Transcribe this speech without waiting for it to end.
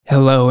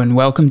Hello and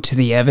welcome to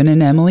the Evan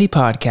and Emily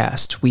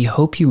podcast. We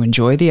hope you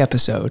enjoy the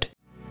episode.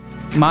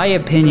 My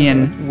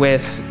opinion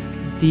with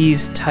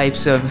these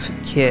types of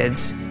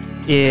kids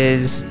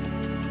is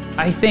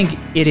I think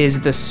it is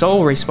the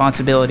sole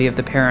responsibility of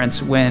the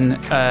parents when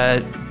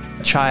a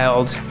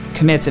child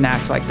commits an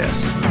act like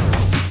this.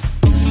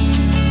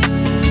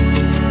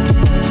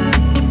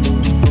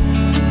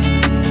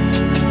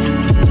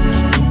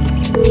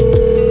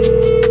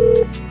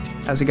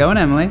 How's it going,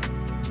 Emily?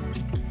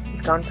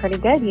 It's going pretty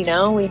good. You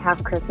know, we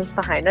have Christmas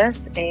behind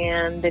us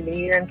and the new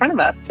year in front of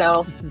us.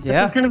 So this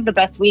is kind of the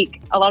best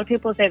week. A lot of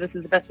people say this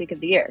is the best week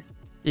of the year.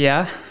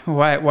 Yeah?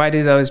 Why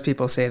do those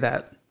people say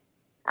that?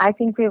 I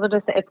think people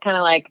just, it's kind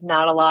of like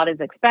not a lot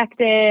is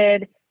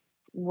expected.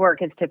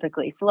 Work is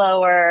typically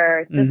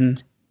slower.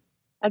 Just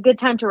a good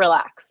time to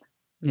relax.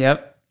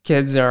 Yep.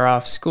 Kids are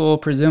off school,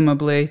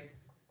 presumably.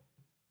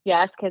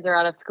 Yes, kids are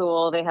out of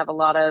school. They have a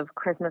lot of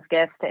Christmas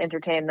gifts to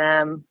entertain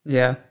them.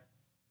 Yeah.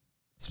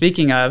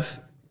 Speaking of,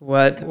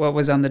 what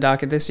was on the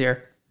docket this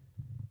year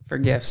for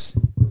gifts?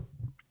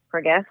 For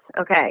gifts?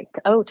 Okay.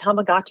 Oh,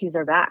 Tamagotchis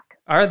are back.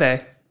 Are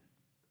they?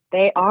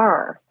 They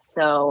are.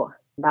 So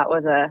that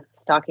was a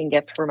stocking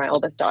gift for my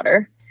oldest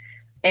daughter.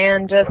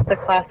 And just the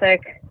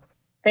classic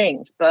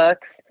things,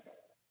 books,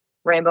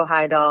 rainbow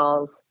high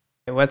dolls.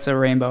 What's a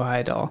rainbow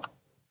high doll?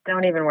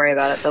 Don't even worry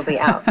about it. They'll be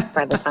out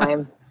by the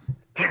time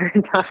your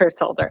daughter's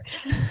older.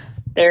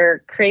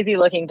 They're crazy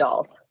looking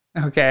dolls.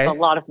 Okay. With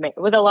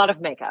a lot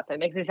of makeup. It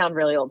makes me sound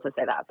really old to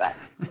say that, but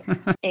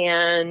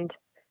and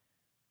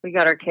we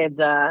got our kids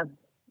a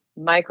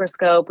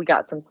microscope. We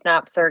got some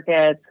snap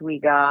circuits. We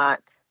got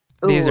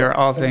these are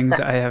all things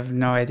I have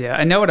no idea.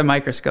 I know what a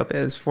microscope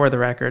is, for the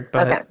record,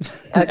 but okay.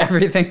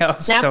 Everything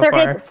else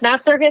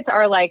Snap circuits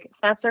are like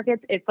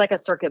it's like a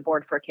circuit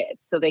board for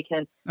kids, so they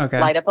can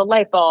light up a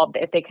light bulb.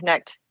 If they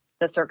connect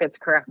the circuits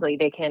correctly,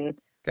 they can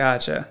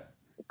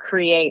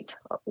create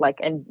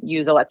and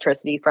use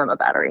electricity from a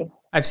battery.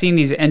 I've seen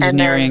these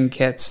engineering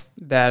kits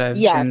that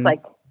have been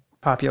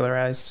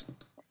popularized.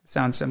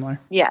 Sounds similar.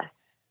 Yes.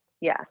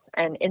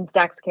 And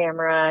Instax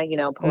camera,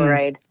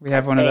 Polaroid. We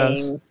have one of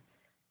those.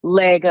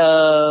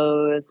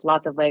 Legos,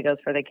 lots of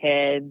Legos for the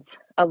kids.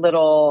 A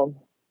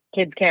little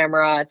kids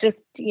camera,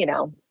 just,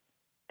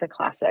 the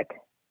classic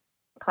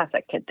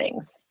kid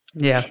things.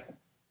 Yeah.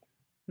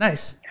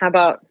 Nice. How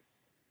about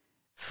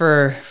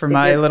for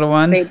my little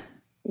one? Did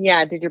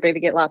your baby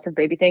get lots of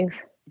baby things?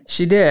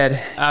 She did.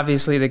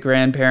 Obviously, the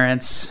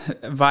grandparents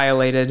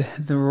violated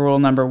the rule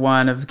number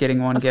one of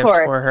getting one gift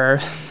for her.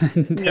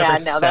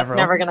 That's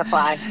never going to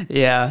fly.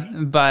 Yeah,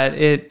 but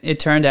it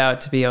turned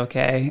out to be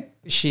okay.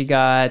 We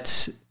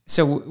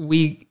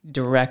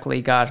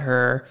directly got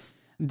her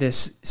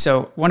this.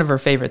 So one of her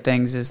favorite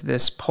things is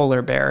this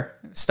polar bear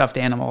stuffed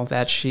animal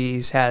that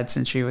she's had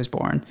since she was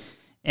born.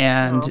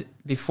 And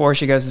before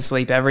she goes to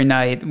sleep every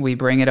night, we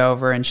bring it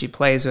over and she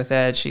plays with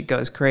it. She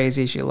goes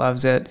crazy. She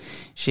loves it.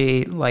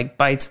 She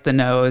bites the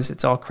nose.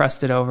 It's all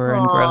crusted over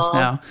and gross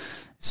now.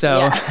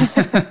 So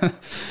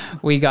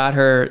we got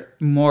her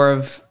more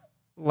of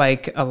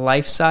a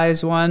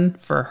life-size one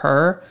for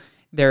her.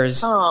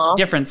 There's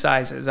different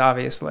sizes,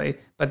 obviously,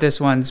 but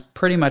this one's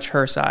pretty much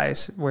her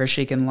size, where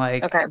she can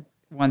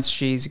once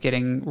she's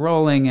getting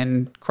rolling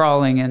and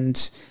crawling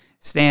and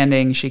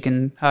standing, she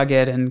can hug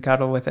it and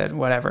cuddle with it,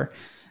 whatever.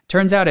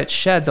 Turns out it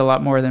sheds a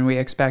lot more than we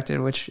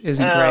expected, which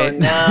isn't great.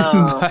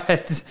 No.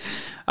 But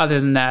other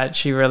than that,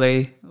 she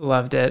really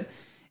loved it.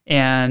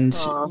 And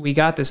we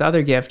got this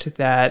other gift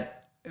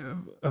that,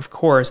 of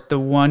course, the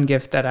one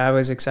gift that I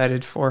was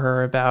excited for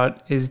her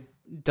about is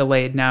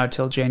delayed now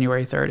till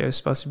January 3rd. It was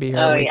supposed to be here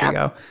a week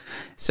ago.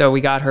 So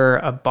we got her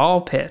a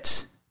ball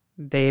pit.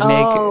 They make,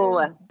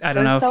 I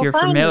don't know if you're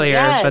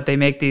familiar, but they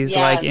make these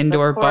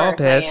indoor ball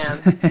pits.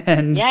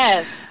 And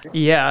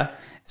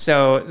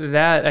so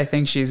that I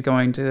think she's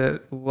going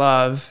to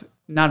love,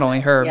 not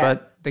only her,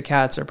 but the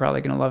cats are probably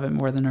going to love it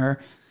more than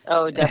her.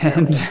 Oh,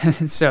 definitely.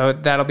 And so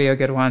that'll be a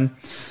good one.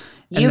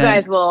 You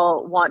guys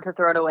will want to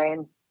throw it away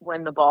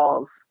when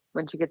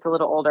she gets a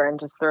little older and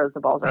just throws the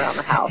balls around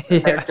the house.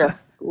 And they're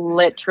just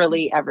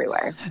literally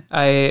everywhere.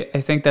 I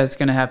think that's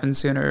going to happen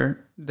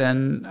sooner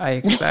than I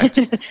expect.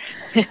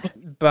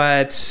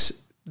 But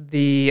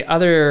the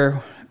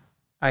other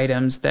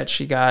items that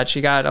she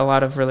got a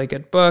lot of really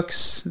good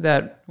books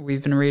that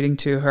we've been reading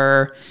to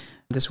her.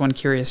 This one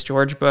Curious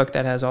George book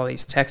that has all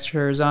these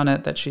textures on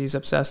it that she's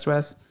obsessed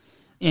with.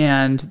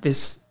 And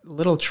this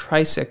little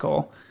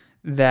tricycle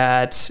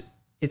that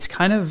it's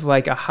kind of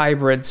like a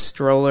hybrid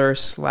stroller /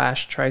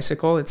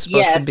 tricycle. It's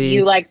supposed to be...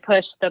 you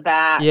push the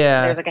back.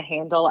 Yeah. There's a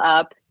handle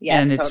up.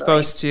 Yes, and it's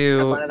supposed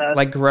to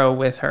grow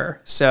with her.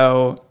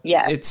 So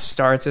it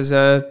starts as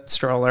a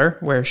stroller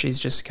where she's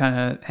just kind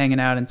of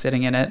hanging out and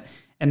sitting in it.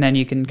 And then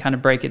you can kind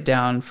of break it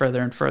down further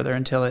and further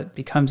until it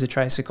becomes a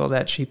tricycle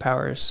that she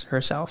powers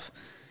herself.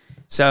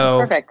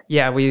 So perfect.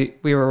 Yeah, we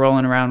were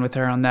rolling around with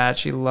her on that.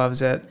 She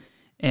loves it.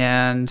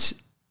 And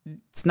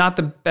it's not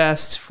the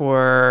best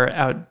for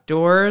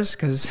outdoors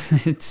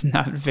because it's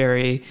not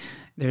very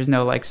there's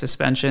no like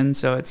suspension,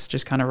 so it's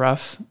just kind of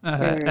rough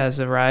as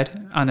a ride.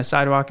 On a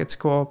sidewalk, it's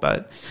cool,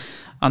 but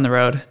on the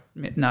road,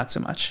 not so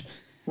much.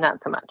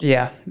 Not so much.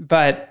 Yeah,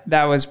 but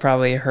that was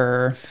probably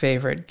her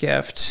favorite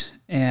gift,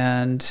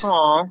 and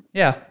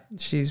yeah,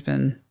 she's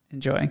been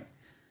enjoying.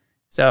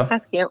 So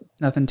that's cute.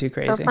 Nothing too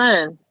crazy. So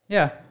fun.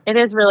 Yeah, it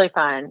is really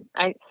fun.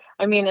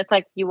 I mean, it's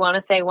like you want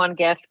to say one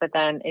gift, but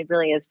then it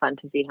really is fun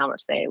to see how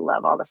much they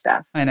love all the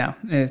stuff. I know.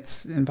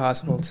 It's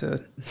impossible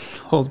to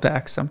hold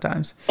back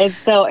sometimes. It's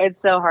so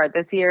hard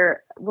this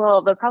year.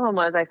 Well, the problem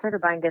was I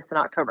started buying gifts in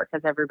October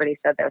because everybody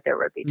said that there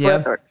would be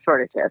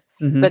shortages.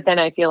 Mm-hmm. But then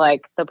I feel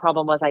like the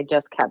problem was I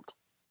just kept,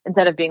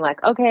 instead of being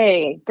like,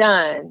 okay,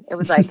 done, it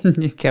was like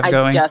you kept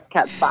going. Just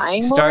kept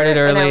buying more. Started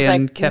early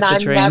and kept the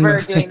train. I'm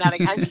never doing that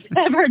again.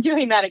 Never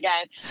doing that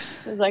again.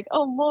 It was like,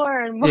 oh, more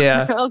and more.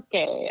 Yeah.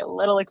 Okay, a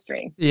little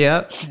extreme.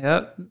 Yep.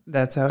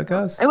 That's how it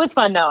goes. It was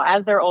fun though.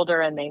 As they're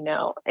older and they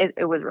know,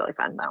 it was really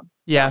fun though.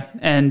 Yeah.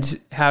 And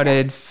how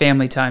did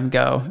family time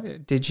go?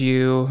 Did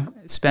you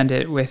spend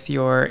it with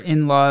your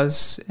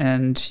in-laws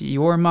and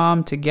your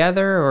mom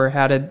together, or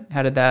how did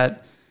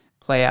that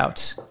play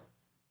out?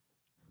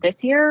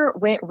 This year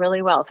went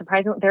really well.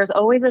 Surprisingly, there's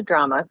always a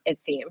drama,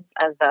 it seems,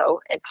 as though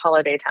at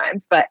holiday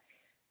times. But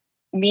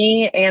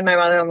me and my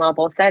mother-in-law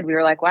both said, we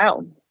were like,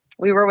 wow.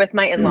 We were with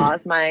my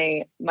in-laws.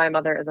 My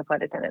mother is a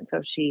flight attendant,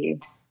 so she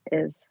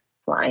is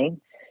flying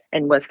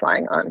and was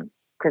flying on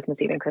Christmas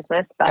Eve and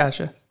Christmas. But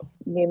gotcha.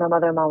 Me and my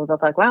mother-in-law were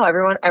both like, wow,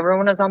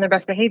 everyone was on their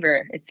best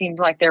behavior. It seemed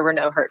like there were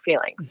no hurt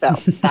feelings. So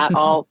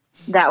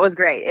that was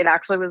great. It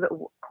actually was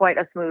quite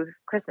a smooth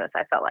Christmas,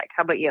 I felt like.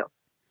 How about you?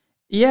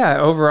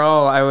 Yeah,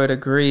 overall, I would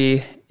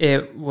agree.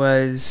 It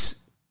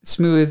was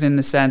smooth in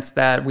the sense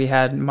that we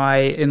had my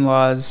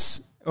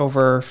in-laws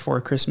over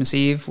for Christmas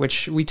Eve,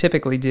 which we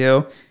typically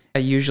do.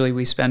 Usually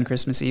we spend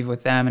Christmas Eve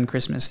with them and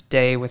Christmas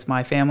Day with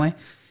my family.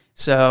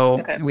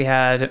 So We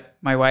had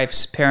my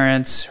wife's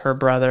parents, her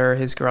brother,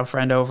 his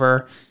girlfriend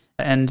over,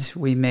 and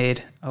we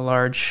made a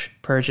large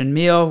Persian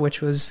meal,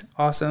 which was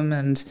awesome.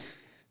 And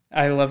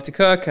I love to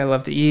cook. I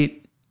love to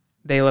eat.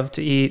 They love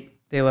to eat.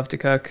 They love to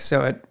cook,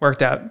 so it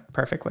worked out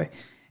perfectly.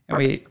 And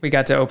we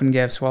got to open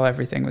gifts while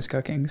everything was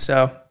cooking.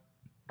 So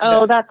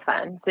that's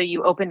fun. So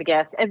you opened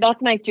gifts, and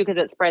that's nice too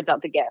because it spreads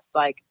out the gifts.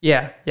 Like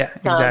yeah,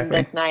 exactly.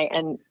 This night,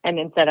 and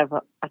instead of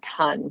a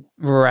ton,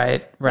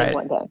 right. In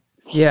one day.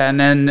 Yeah, and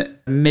then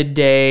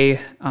midday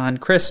on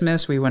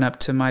Christmas, we went up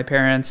to my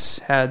parents,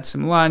 had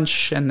some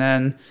lunch, and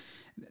then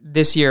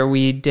this year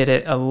we did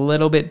it a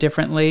little bit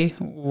differently,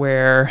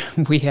 where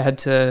we had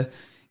to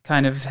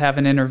kind of have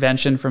an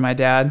intervention for my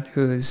dad,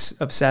 who's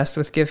obsessed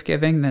with gift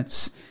giving.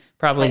 That's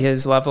probably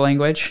his love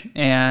language.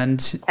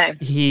 And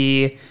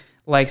he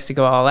likes to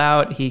go all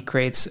out. He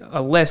creates a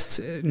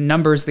list,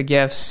 numbers the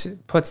gifts,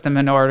 puts them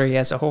in order. He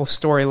has a whole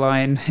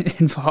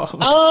storyline involved.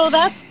 Oh,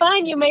 that's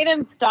fun. You made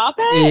him stop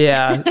it?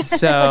 Yeah.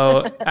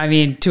 So, I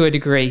mean, to a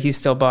degree, he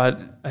still bought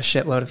a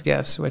shitload of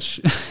gifts, which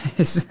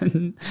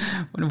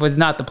was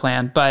not the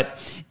plan.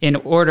 But in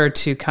order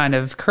to kind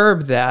of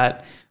curb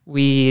that,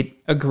 we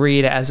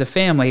agreed as a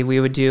family we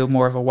would do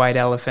more of a white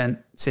elephant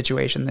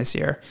situation this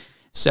year.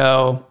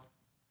 So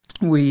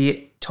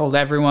we told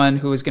everyone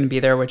who was going to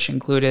be there, which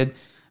included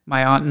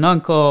my aunt and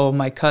uncle,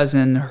 my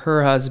cousin,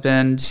 her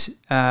husband,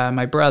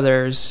 my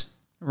brothers,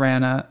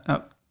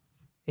 Rana,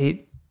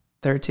 8,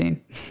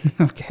 13.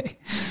 Okay.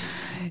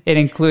 It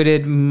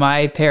included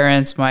my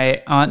parents,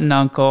 my aunt and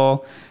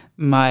uncle,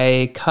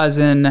 my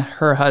cousin,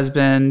 her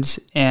husband,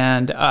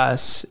 and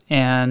us,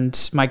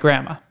 and my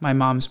grandma, my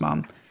mom's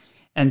mom.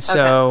 And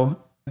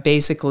so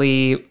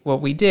basically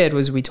what we did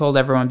was we told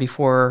everyone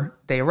before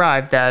they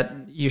arrived that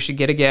you should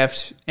get a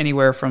gift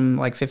anywhere from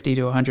like $50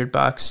 to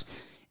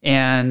 $100,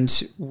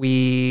 and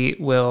we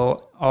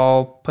will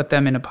all put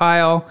them in a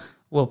pile.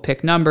 We'll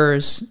pick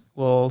numbers.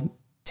 We'll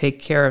take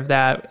care of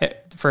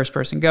that. The first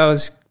person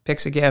goes,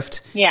 picks a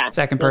gift. Yeah.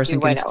 Second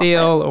person can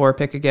steal or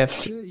pick a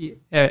gift.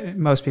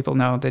 Most people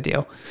know the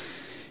deal.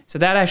 So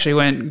that actually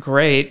went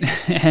great,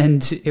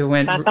 and it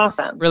went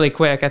awesome. Really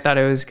quick. I thought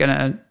it was going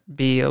to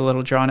be a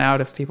little drawn out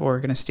if people were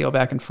going to steal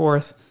back and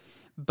forth.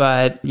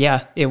 But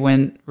yeah, it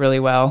went really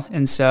well.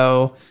 And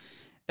so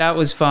that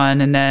was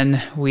fun. And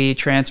then we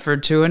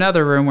transferred to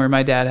another room where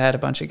my dad had a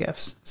bunch of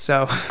gifts.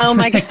 So oh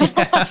my God.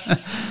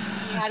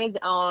 He had his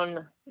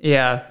own.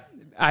 Yeah.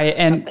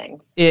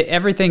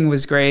 Everything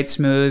was great,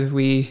 smooth.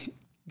 We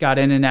got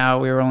in and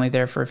out. We were only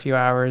there for a few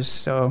hours,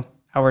 so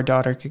our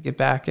daughter could get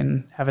back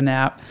and have a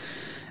nap.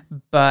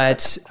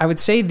 But I would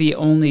say the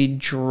only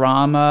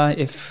drama,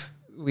 if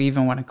we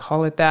even want to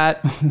call it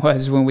that,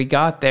 was when we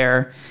got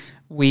there,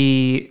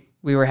 we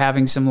were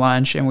having some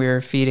lunch and we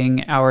were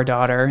feeding our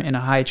daughter in a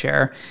high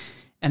chair.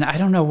 And I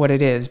don't know what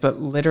it is, but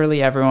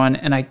literally everyone,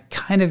 and I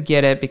kind of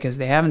get it because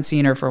they haven't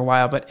seen her for a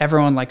while, but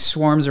everyone like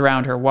swarms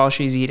around her while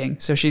she's eating.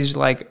 So she's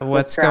like,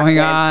 what's going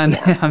on?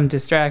 Yeah. I'm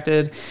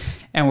distracted.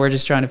 And we're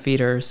just trying to feed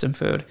her some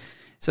food.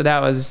 So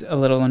that was a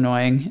little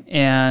annoying.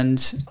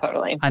 And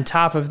on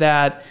top of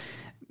that,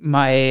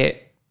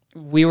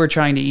 we were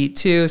trying to eat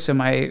too. So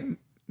my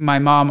my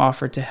mom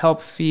offered to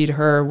help feed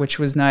her, which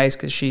was nice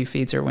because she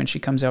feeds her when she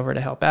comes over to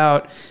help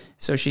out.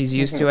 So she's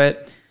used to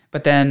it.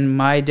 But then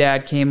my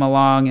dad came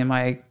along and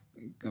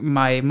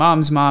my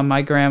mom's mom,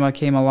 my grandma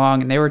came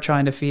along and they were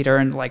trying to feed her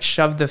and like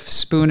shoved the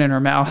spoon in her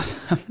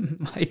mouth.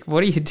 I'm like,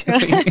 what are you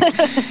doing?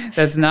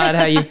 That's not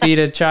how you feed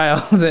a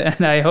child.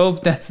 And I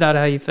hope that's not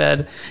how you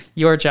fed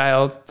your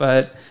child.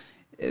 But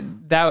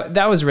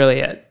that was really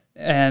it.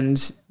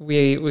 And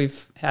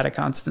we've had a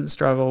constant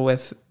struggle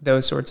with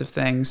those sorts of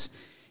things.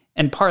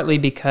 And partly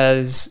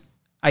because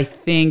I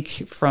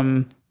think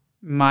from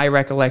my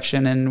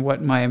recollection and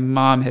what my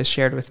mom has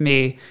shared with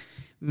me,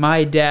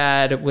 my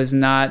dad was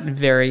not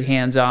very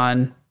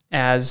hands-on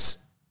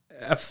as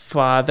a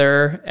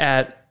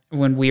father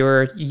when we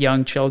were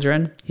young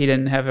children. He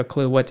didn't have a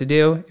clue what to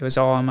do. It was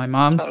all on my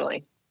mom.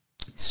 Totally.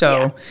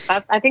 So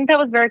I think that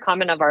was very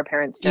common of our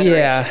parents' generation.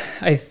 Yeah,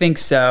 I think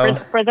so.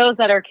 For those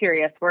that are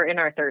curious, we're in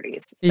our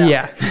 30s. So.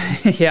 Yeah.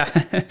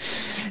 Yeah.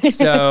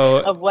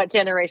 So of what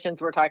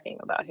generations we're talking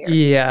about here.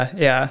 Yeah.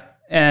 Yeah.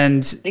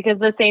 And because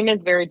the same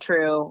is very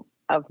true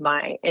of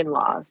my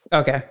in-laws.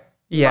 Okay.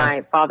 Yeah.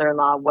 My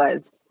father-in-law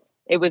was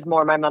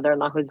more my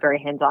mother-in-law who was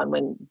very hands-on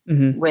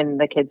when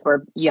the kids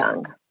were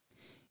young.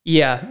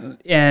 Yeah.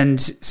 And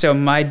so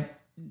my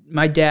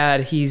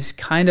dad, he's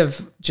kind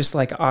of just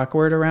like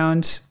awkward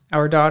around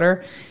our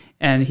daughter,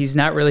 and he's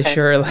not really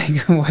sure like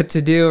what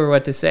to do or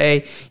what to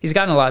say. He's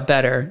gotten a lot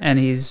better and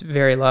he's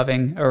very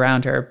loving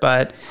around her,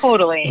 but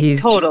totally.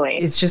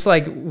 It's just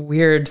like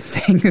weird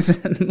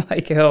things and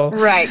like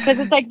right. Cause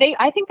it's like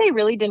I think they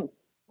really didn't.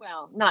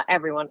 Well, not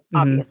everyone,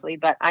 obviously,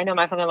 but I know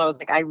my father-in-law was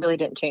like, I really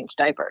didn't change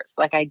diapers.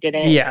 Like I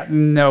didn't. Yeah,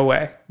 no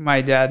way.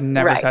 My dad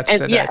never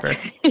touched a diaper.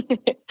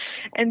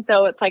 And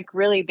so it's like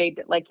really,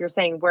 like you're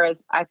saying,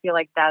 whereas I feel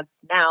like that's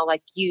now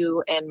like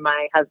you and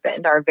my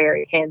husband are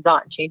very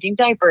hands-on, changing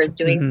diapers,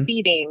 doing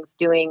feedings,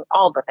 doing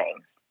all the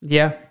things.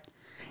 Yeah.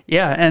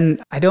 Yeah. And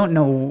I don't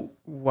know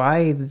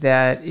why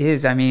that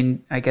is. I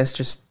mean, I guess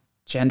just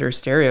gender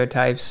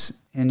stereotypes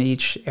in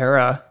each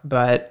era,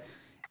 but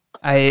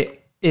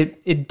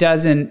it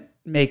doesn't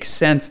make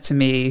sense to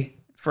me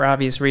for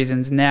obvious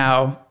reasons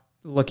now,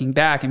 looking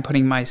back and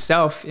putting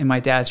myself in my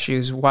dad's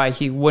shoes, why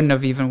he wouldn't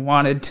have even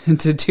wanted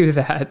to do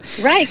that.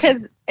 Right,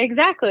 because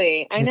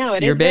exactly. I know.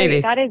 It's your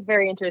baby. That is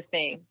very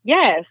interesting.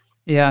 Yes.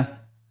 Yeah,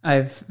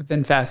 I've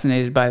been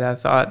fascinated by that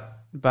thought,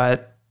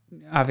 but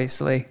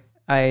obviously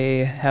I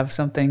have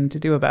something to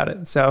do about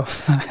it. So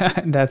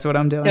that's what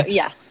I'm doing.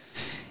 Yeah,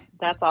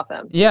 that's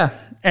awesome. Yeah,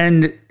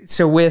 and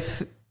so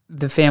with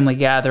the family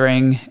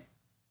gathering,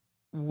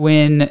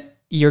 when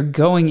you're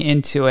going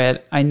into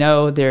it, I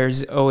know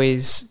there's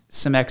always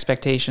some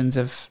expectations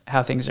of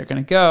how things are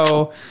going to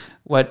go,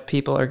 what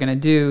people are going to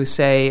do,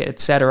 say,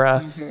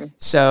 etc.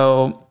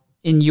 So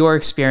in your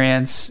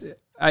experience,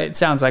 it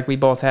sounds like we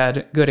both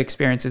had good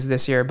experiences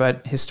this year,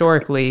 but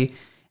historically,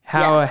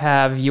 how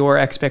have your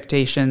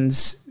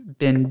expectations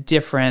been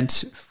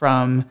different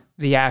from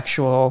the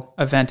actual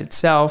event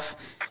itself?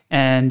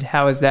 And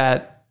how has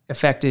that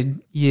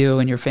affected you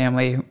and your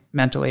family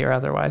mentally or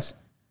otherwise?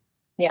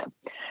 Yeah.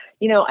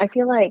 I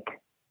feel like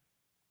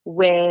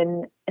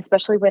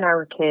especially when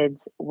our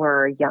kids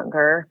were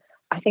younger,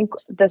 I think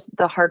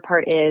the hard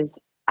part is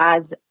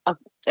as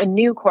a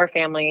new core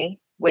family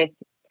with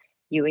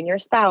you and your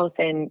spouse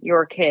and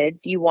your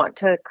kids, you want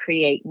to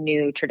create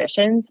new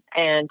traditions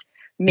and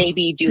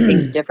maybe do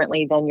things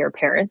differently than your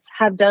parents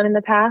have done in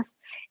the past.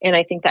 And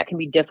I think that can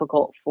be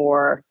difficult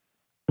for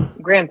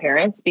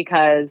grandparents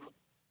because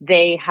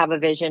they have a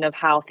vision of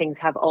how things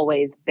have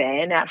always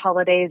been at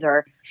holidays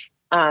or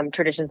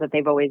traditions that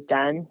they've always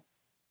done.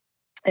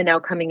 And now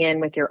coming in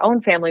with your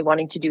own family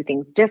wanting to do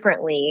things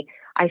differently,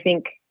 I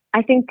think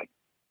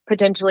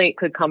potentially it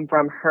could come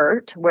from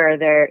hurt where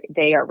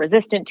they are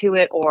resistant to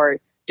it or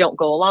don't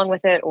go along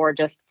with it or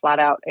just flat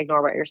out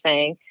ignore what you're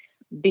saying,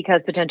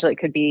 because potentially it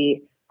could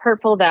be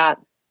hurtful that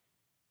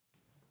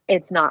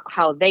it's not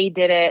how they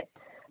did it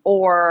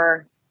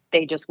or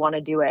they just want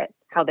to do it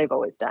how they've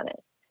always done it.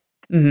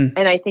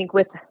 And I think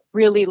with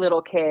really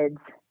little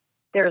kids,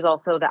 there's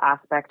also the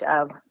aspect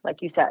of,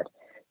 like you said,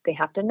 they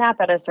have to nap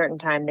at a certain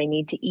time. They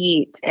need to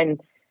eat. And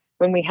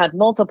when we had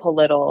multiple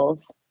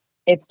littles,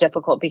 it's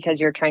difficult because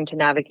you're trying to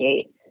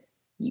navigate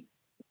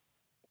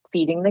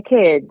feeding the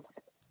kids,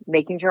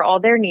 making sure all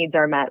their needs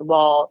are met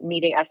while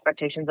meeting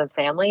expectations of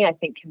family, I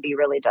think can be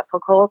really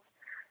difficult.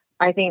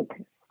 I think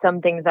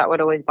some things that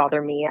would always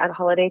bother me at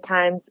holiday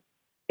times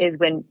is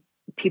when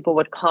people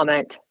would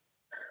comment.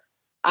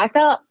 I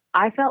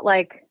felt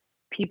like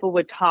people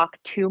would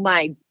talk to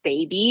my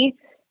baby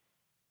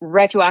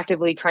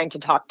retroactively trying to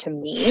talk to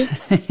me.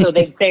 So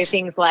they'd say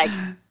things like,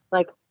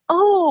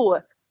 oh,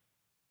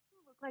 you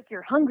look like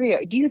you're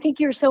hungry. Do you think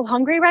you're so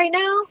hungry right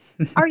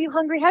now? Are you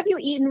hungry? Have you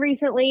eaten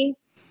recently?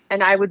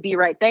 And I would be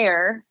right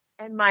there.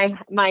 And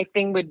my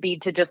thing would be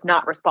to just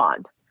not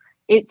respond.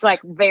 It's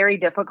like very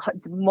difficult.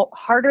 It's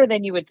harder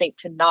than you would think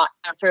to not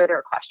answer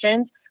their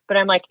questions. But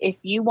I'm like, if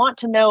you want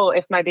to know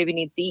if my baby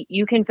needs to eat,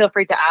 you can feel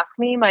free to ask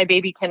me. My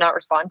baby cannot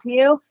respond to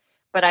you.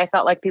 But I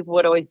felt like people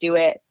would always do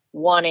it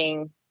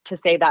wanting to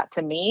say that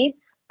to me.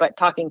 but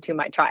talking to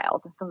my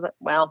child. I was like,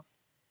 well,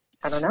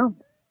 I don't know.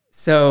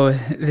 So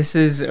this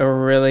is a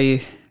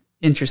really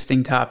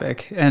interesting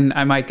topic, and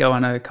I might go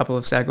on a couple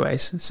of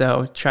segues.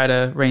 So try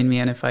to rein me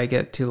in if I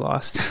get too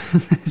lost.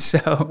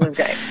 So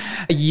okay.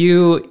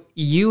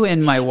 You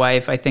and my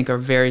wife, I think, are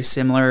very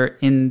similar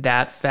in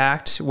that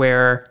fact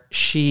where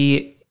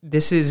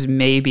this is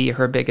maybe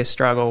her biggest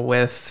struggle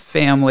with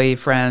family,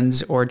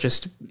 friends, or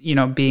just,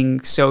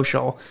 being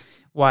social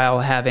while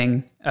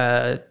having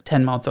a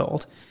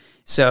 10-month-old.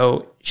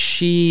 So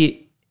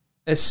she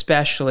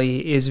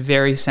especially is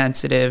very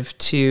sensitive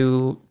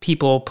to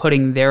people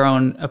putting their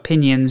own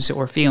opinions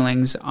or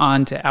feelings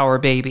onto our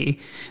baby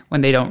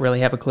when they don't really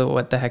have a clue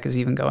what the heck is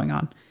even going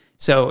on.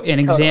 So an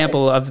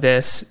example of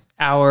this,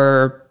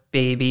 our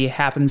baby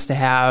happens to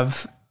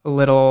have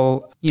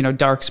little,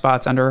 dark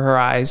spots under her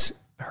eyes.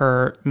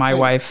 My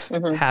wife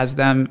has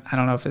them. I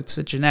don't know if it's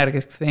a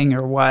genetic thing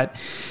or what.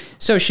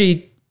 So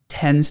she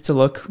tends to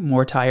look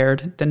more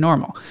tired than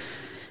normal.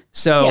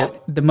 So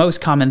the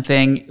most common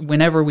thing,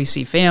 whenever we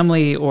see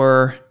family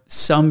or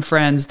some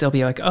friends, they'll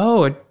be like,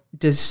 oh,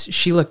 does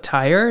she look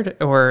tired?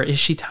 Or is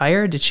she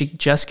tired? Did she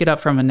just get up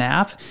from a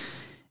nap?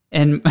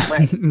 And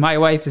my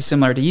wife is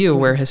similar to you,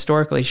 where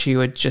historically she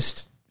would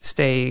just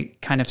stay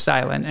kind of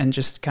silent and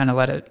just kind of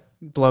let it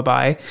blow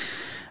by.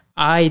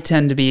 I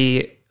tend to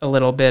be a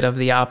little bit of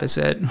the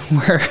opposite,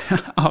 where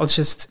I'll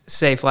just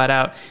say flat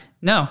out,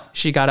 no,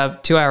 she got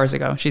up 2 hours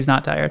ago. She's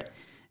not tired.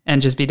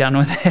 And just be done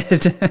with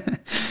it.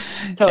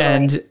 Totally.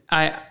 And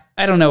I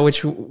don't know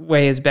which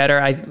way is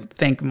better. I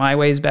think my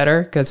way is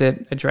better because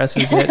it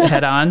addresses it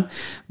head on.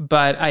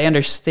 But I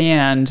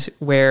understand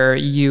where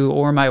you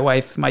or my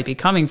wife might be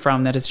coming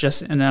from, that it's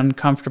just an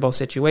uncomfortable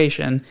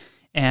situation.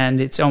 And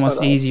it's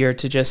almost easier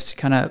to just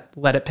kind of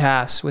let it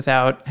pass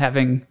without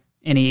having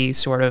any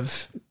sort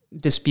of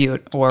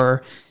dispute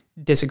or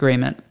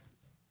disagreement.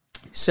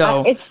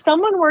 So if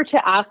someone were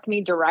to ask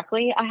me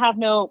directly, I have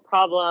no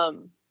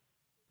problem.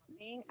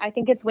 I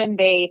think it's when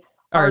they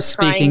are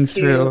speaking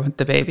through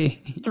the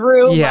baby.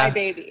 My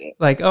baby.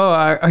 Like, oh,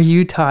 are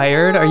you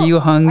tired? Are you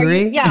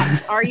hungry?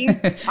 Are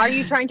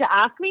you trying to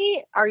ask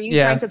me? Are you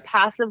trying to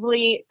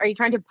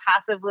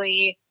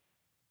passively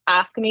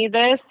ask me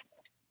this?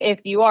 If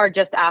you are,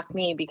 just ask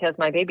me, because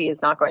my baby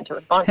is not going to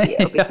respond to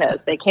you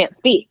because they can't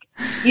speak,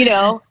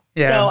 Yeah.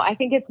 So I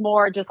think it's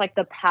more just like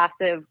the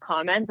passive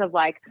comments of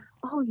like,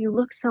 oh, you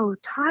look so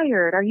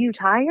tired. Are you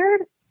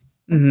tired?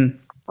 Mm-hmm.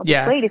 I'll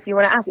just wait if you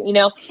want to ask me,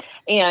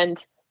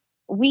 And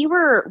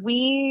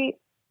we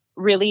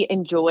really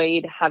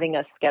enjoyed having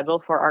a schedule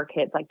for our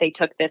kids. Like, they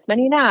took this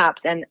many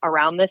naps and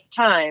around this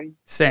time.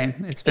 Same.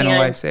 It's been a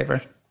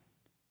lifesaver.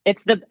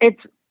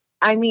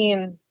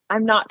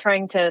 I'm not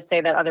trying to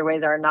say that other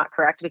ways are not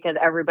correct, because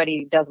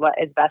everybody does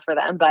what is best for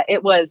them, but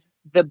it was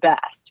the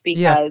best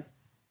because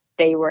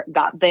they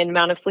got the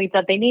amount of sleep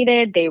that they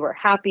needed. They were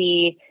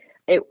happy.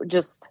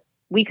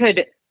 We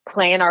could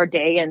plan our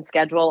day and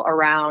schedule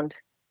around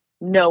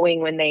knowing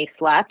when they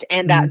slept,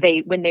 and that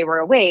when they were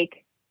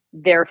awake,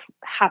 they're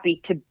happy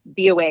to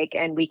be awake,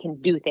 and we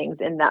can do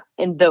things in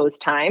those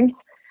times.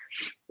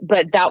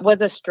 But that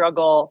was a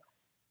struggle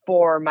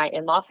for my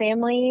in-law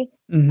family,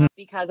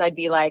 because I'd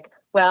be like,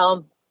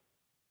 well,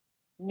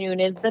 noon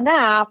is the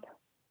nap.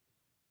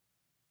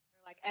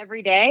 Like,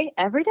 every day.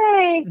 And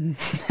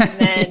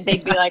then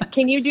they'd be like,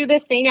 can you do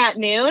this thing at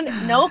noon?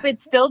 Nope,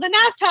 it's still the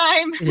nap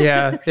time.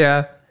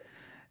 Yeah.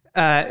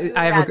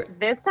 I have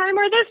this time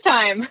or this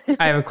time.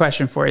 I have a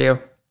question for you.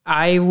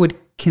 A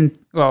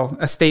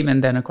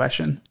statement then a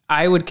question.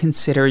 I would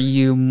consider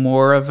you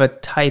more of a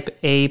type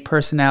A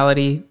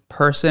personality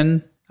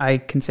person. I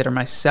consider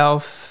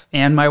myself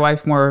and my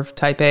wife more of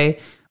type A.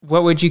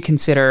 What would you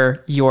consider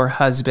your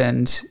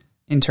husband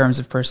in terms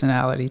of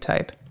personality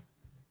type?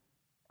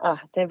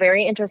 It's a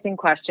very interesting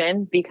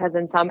question, because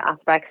in some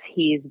aspects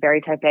he's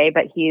very type A,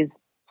 but he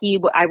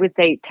I would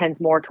say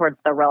tends more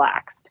towards the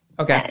relaxed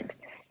end.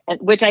 And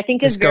which I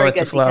think is very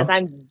good, because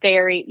I'm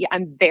very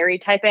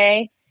type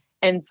A.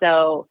 And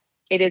so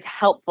it is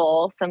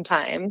helpful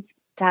sometimes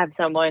to have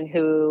someone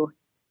who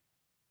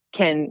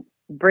can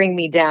bring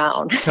me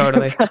down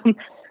totally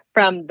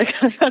from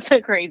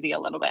the crazy a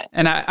little bit.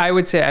 And I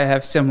would say I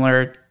have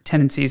similar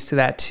tendencies to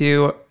that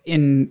too.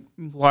 In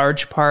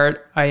large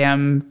part, I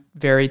am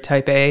very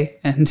type A,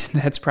 and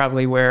that's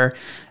probably where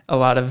a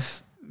lot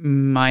of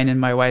mine and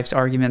my wife's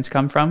arguments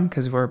come from,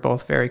 because we're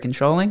both very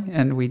controlling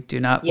and we do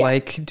not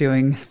like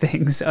doing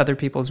things other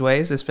people's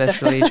ways,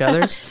 especially each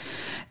other's.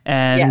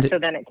 And so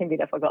then it can be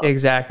difficult.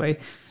 Exactly.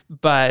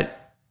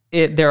 But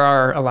there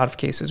are a lot of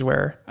cases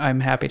where I'm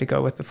happy to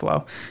go with the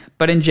flow.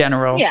 But in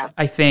general,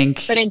 I think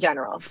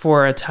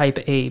for a type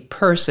A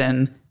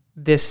person,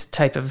 this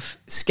type of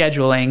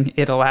scheduling,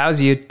 it allows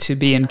you to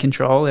be in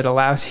control. It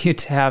allows you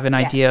to have an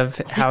idea of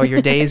how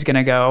your day is going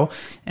to go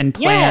and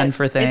plan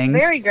for things.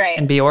 It's very great.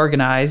 And be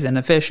organized and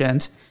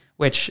efficient,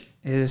 which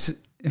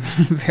is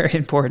very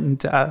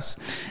important to us,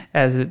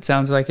 as it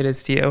sounds like it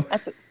is to you.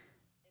 It is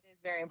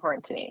very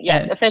important to me.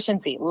 Yes,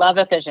 efficiency. Love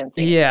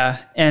efficiency.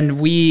 Yeah, and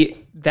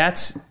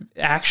that's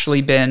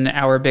actually been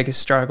our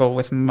biggest struggle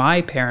with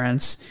my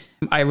parents,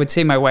 I would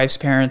say my wife's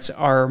parents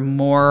are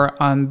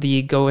more on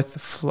the go with the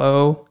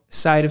flow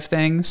side of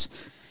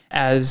things,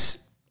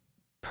 as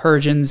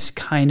Persians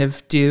kind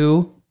of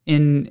do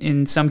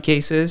in some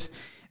cases.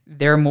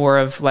 They're more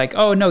of like,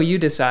 oh no, you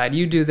decide,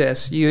 you do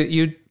this,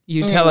 you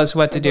tell us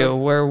what to do,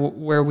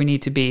 where we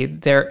need to be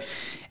there.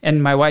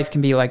 And my wife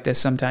can be like this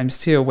sometimes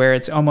too, where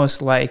it's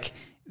almost like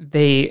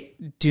they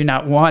do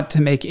not want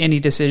to make any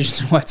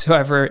decision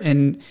whatsoever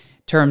in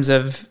terms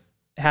of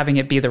having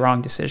it be the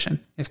wrong decision,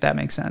 if that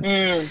makes sense.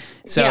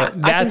 So yeah,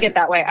 I can get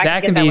that way.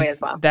 I can get that way as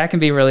well. That can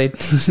be really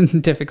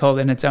difficult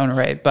in its own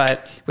right.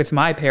 But with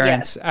my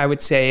parents, I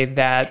would say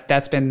that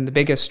that's been the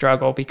biggest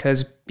struggle,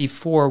 because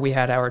before we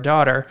had our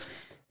daughter,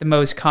 the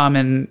most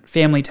common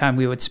family time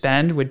we would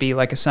spend would be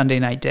like a Sunday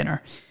night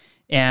dinner.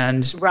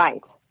 And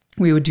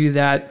we would do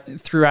that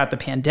throughout the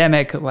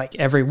pandemic. Like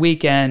every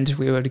weekend,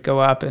 we would go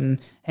up and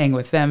hang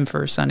with them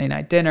for Sunday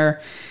night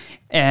dinner.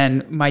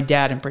 And my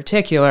dad in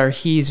particular,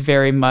 he's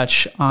very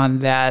much on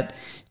that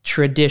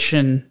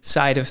tradition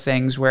side of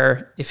things,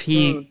 where if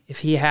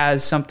he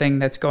has something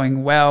that's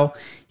going well,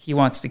 he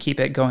wants to keep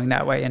it going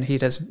that way, and he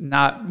does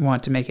not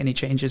want to make any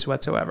changes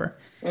whatsoever.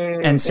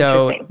 And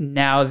so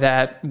now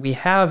that we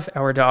have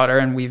our daughter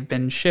and we've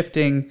been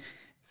shifting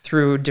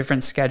through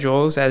different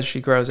schedules as she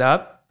grows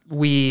up,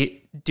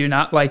 we do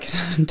not like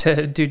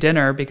to do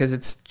dinner because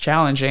it's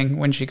challenging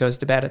when she goes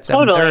to bed at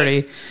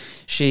 7:30.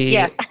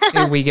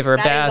 We give her a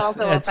bath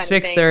at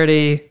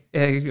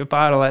 6:30, a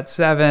bottle at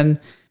 7,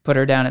 put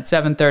her down at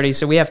 7:30.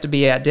 So we have to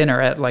be at dinner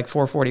at like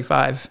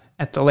 4:45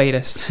 at the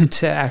latest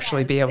to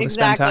actually be able to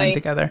spend time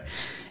together.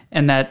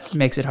 And that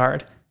makes it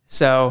hard.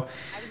 So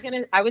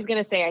I was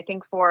gonna say, I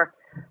think for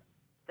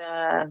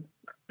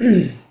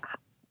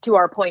to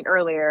our point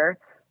earlier,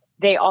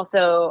 they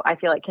also, I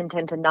feel like, can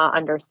tend to not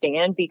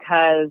understand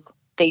because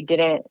they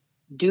didn't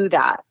do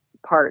that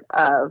part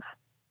of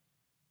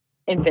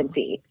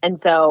infancy. And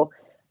so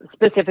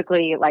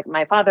specifically like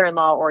my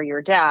father-in-law or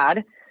your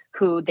dad,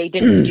 who they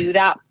didn't do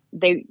that.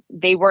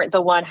 They weren't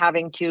the one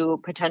having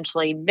to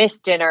potentially miss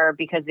dinner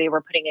because they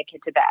were putting a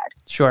kid to bed.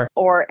 Sure.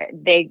 Or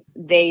they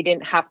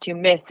didn't have to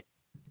miss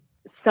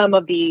some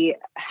of the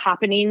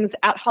happenings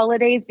at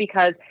holidays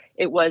because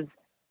it was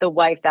the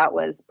wife that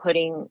was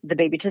putting the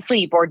baby to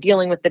sleep or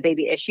dealing with the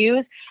baby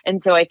issues.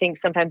 And so I think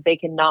sometimes they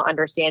cannot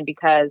understand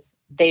because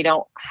they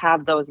don't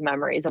have those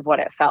memories of what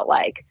it felt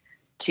like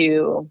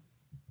to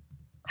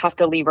have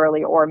to leave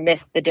early or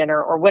miss the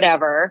dinner or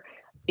whatever,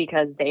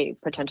 because they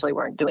potentially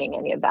weren't doing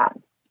any of that.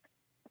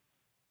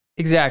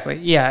 Exactly.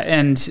 Yeah.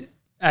 And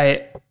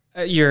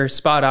you're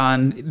spot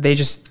on. They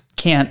just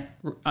can't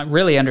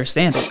really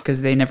understand it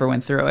because they never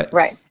went through it.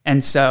 Right.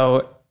 And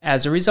so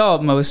as a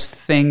result, most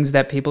things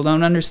that people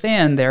don't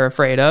understand, they're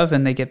afraid of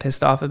and they get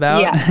pissed off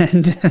about. Yeah.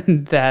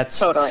 And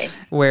that's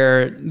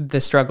where the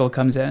struggle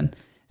comes in.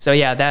 So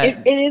yeah,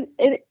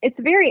 it's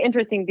very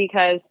interesting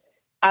because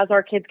as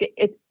our kids get,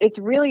 it's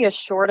really a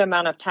short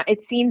amount of time.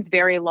 It seems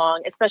very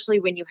long,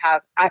 especially when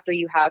after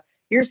you have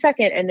your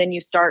second, and then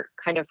you start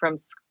kind of from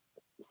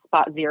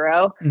spot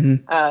zero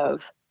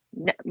of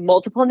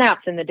multiple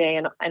naps in the day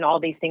and all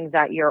these things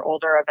that your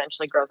older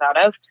eventually grows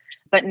out of.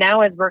 But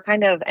now as we're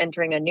kind of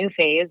entering a new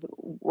phase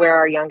where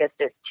our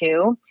youngest is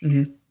 2,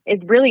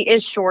 it really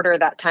is shorter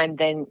that time.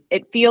 Then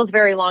it feels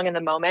very long in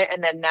the moment.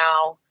 And then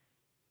now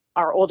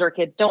our older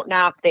kids don't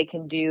nap. They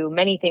can do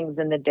many things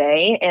in the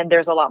day and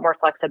there's a lot more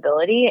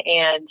flexibility.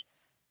 And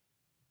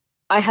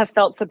I have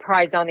felt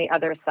surprised on the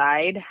other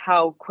side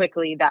how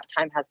quickly that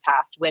time has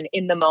passed, when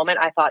in the moment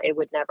I thought it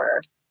would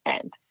never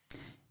end.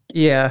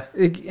 Yeah,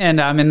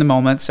 and I'm in the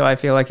moment, so I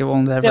feel like it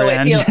will never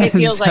end. It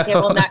feels like it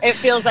will. It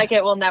feels like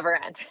it will never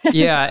end.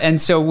 Yeah, and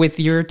so with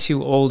your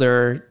 2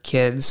 older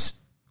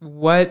kids,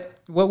 what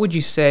would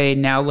you say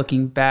now,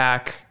 looking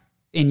back,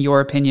 in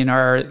your opinion,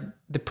 are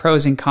the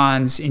pros and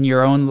cons in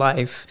your own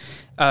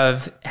life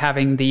of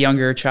having the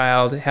younger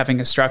child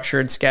having a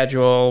structured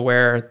schedule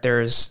where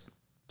there's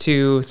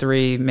 2,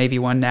 3, maybe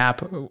 1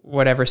 nap,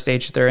 whatever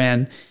stage they're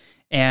in,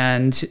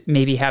 and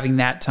maybe having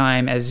that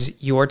time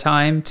as your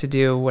time to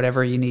do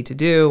whatever you need to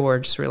do or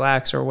just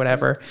relax or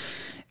whatever,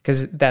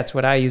 because that's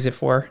what I use it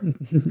for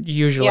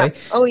usually. Yeah.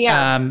 Oh,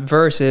 yeah.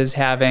 Versus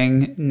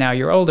having now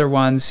your older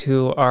ones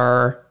who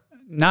are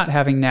not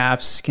having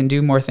naps, can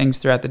do more things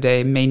throughout the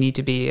day, may need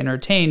to be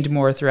entertained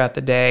more throughout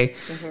the day,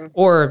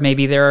 or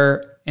maybe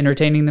they're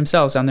entertaining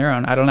themselves on their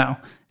own. I don't know.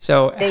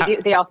 So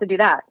they also do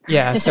that.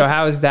 Yeah. So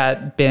how has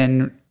that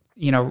been,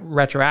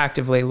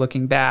 retroactively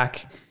looking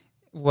back?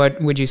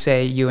 What would you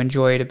say you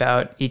enjoyed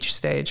about each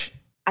stage?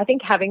 I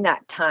think having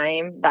that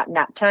time, that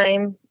nap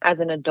time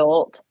as an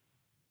adult,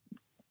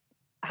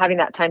 having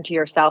that time to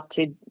yourself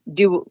to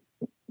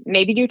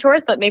maybe do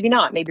chores, but maybe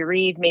not, maybe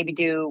read, maybe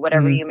do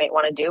whatever you might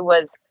want to do,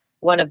 was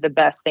one of the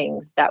best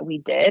things that we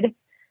did.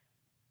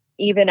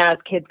 Even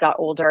as kids got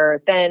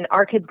older, then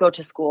our kids go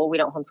to school. We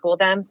don't homeschool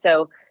them.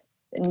 So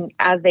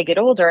as they get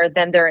older,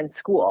 then they're in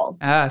school.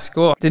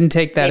 School. Didn't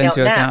take that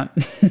into account.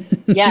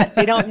 Yes,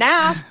 they don't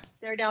nap.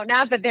 They don't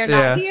nap, but they're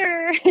not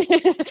here.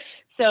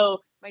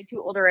 So my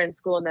two older are in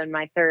school, and then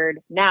my third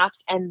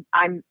naps, and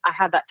I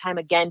have that time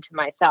again to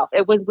myself.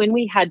 It was when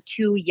we had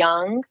two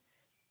young.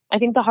 I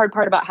think the hard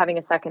part about having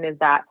a second is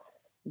that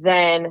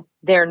then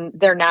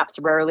their naps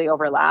rarely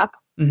overlap.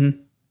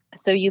 Mm-hmm.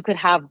 So you could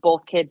have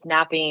both kids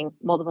napping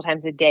multiple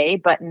times a day,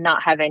 but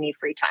not have any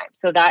free time.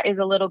 So that is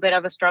a little bit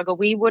of a struggle.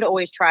 We would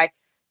always try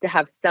to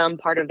have some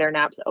part of their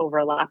naps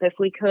overlap if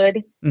we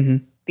could, mm-hmm.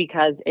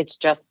 because it's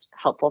just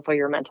helpful for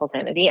your mental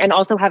sanity. And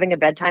also having a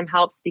bedtime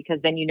helps,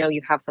 because then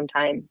you have some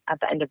time at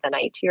the end of the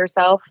night to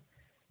yourself.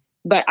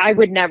 But I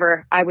would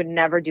never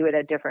do it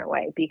a different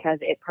way, because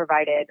it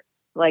provided,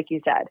 like you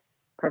said,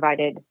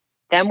 provided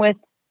them with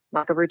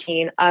like a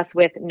routine, us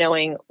with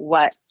knowing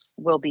what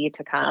will be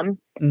to come.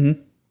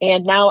 Mm-hmm.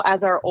 And now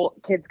as our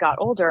kids got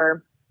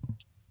older,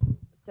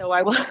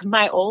 so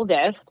my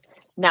oldest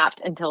napped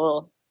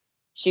until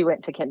she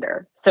went to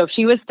kinder. So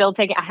she was still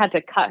I had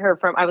to cut her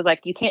from, I was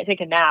like, you can't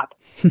take a nap.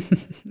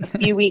 A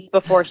few weeks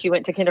before she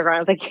went to kindergarten, I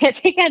was like, you can't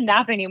take a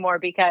nap anymore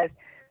because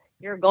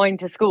you're going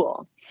to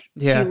school.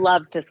 Yeah. She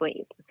loves to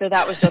sleep. So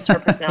that was just her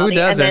personality. Who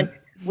doesn't? And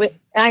then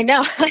I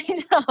know.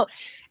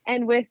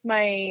 And with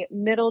my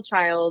middle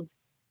child,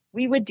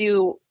 we would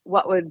do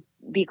what would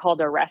be called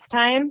a rest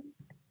time.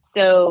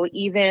 So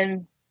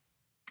even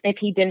if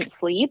he didn't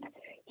sleep,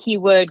 he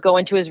would go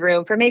into his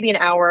room for maybe an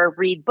hour,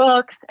 read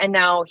books. And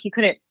now he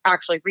couldn't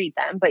actually read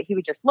them, but he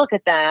would just look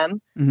at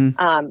them,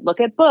 mm-hmm.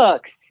 Look at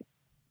books.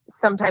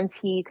 Sometimes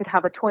he could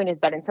have a toy in his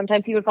bed, and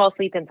sometimes he would fall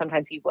asleep and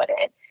sometimes he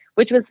wouldn't,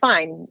 which was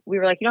fine. We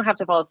were like, you don't have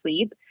to fall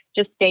asleep.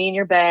 Just stay in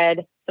your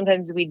bed.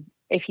 Sometimes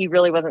if he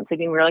really wasn't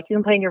sleeping, we were like, you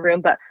can play in your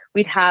room, but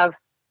we'd have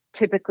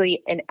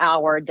typically an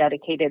hour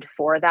dedicated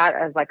for that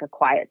as like a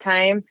quiet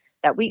time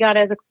that we got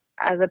as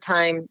a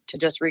time to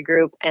just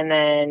regroup. And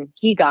then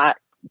he got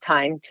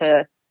time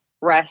to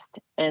rest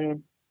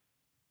and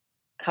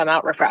come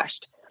out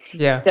refreshed.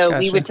 Yeah. So gotcha.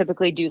 We would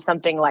typically do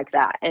something like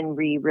that. And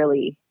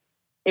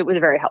it was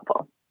very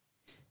helpful.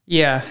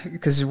 Yeah.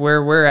 Because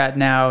where we're at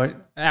now,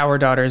 our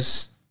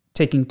daughter's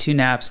taking 2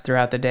 naps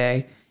throughout the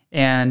day.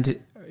 And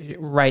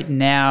right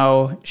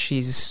now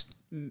she's,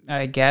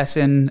 I guess,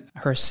 in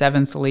her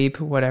 7th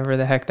leap, whatever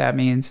the heck that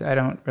means. I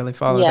don't really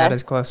follow that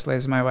as closely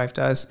as my wife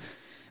does.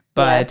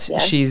 But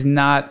she's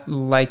not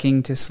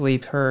liking to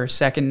sleep her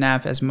second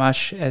nap as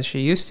much as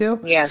she used to.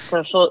 Yeah,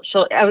 so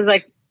she'll I was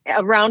like,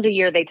 around a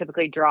year, they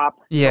typically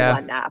drop to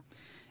 1 nap.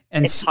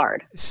 And it's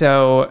hard.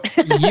 So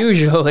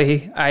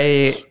usually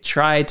I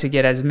try to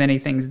get as many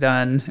things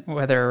done,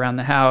 whether around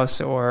the house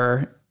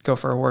or go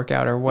for a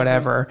workout or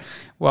whatever,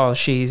 while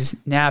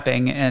she's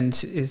napping.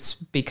 And it's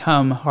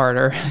become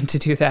harder to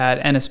do that.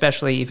 And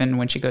especially even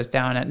when she goes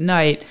down at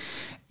night,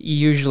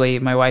 usually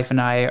my wife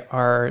and I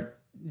are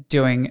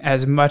doing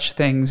as much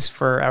things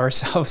for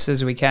ourselves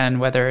as we can,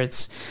 whether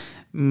it's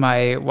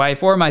my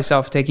wife or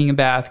myself taking a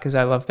bath, because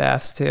I love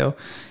baths too,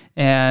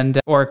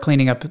 or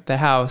cleaning up the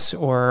house,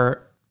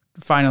 or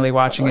finally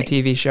watching a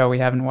TV show we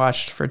haven't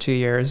watched for 2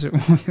 years,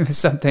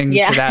 something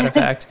to that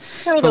effect.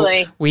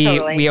 Totally.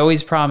 But we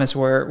always promise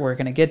we're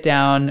going to get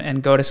down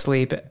and go to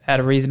sleep at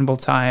a reasonable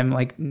time,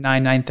 like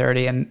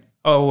 9:30, and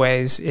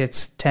always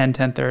it's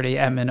 10:30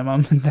 at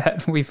minimum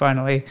that we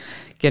finally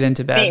get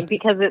into bed. Same,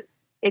 because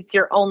it's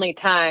your only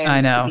time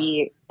to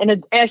be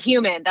a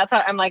human. That's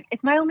how I'm like,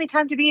 it's my only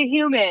time to be a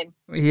human.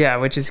 Yeah,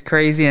 which is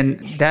crazy. And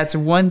that's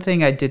one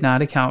thing I did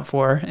not account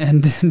for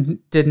and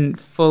didn't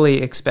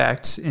fully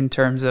expect in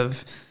terms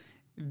of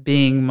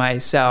being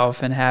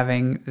myself and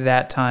having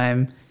that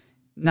time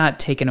not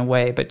taken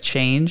away, but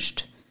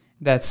changed.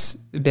 That's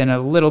been a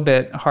little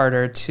bit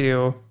harder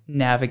to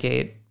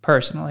navigate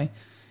personally.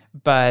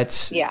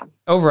 But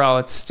overall,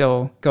 it's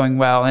still going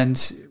well.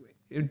 And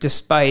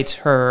despite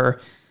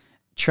her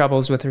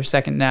troubles with her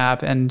second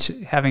nap and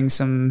having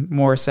some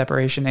more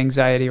separation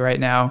anxiety right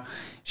now,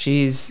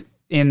 she's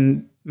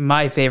in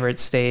my favorite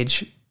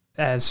stage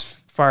as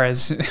far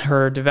as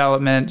her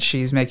development.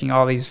 She's making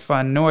all these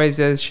fun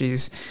noises.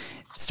 She's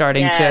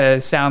starting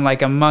to sound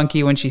like a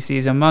monkey when she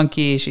sees a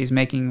monkey. She's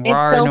making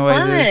rawr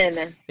noises.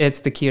 Fun. It's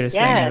the cutest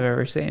thing I've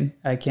ever seen.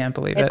 I can't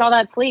believe it. It's all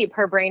that sleep.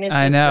 Her brain is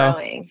just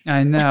growing.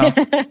 I know.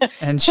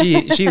 And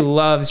she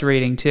loves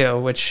reading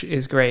too, which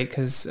is great,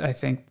 because I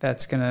think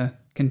that's going to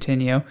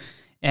continue.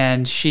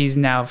 And she's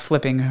now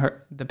flipping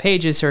the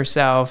pages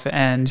herself,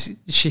 and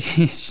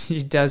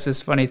she does this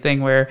funny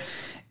thing where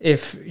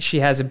if she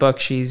has a book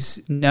she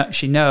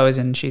knows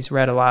and she's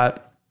read a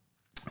lot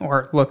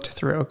or looked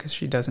through, because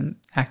she doesn't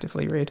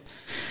actively read,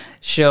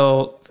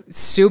 she'll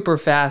super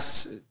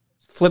fast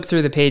flip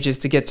through the pages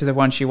to get to the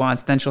one she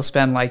wants. Then she'll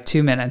spend like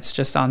 2 minutes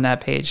just on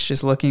that page,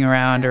 just looking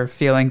around or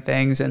feeling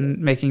things and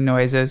making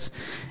noises.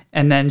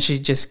 And then she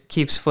just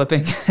keeps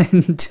flipping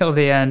until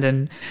the end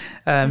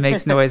and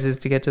makes noises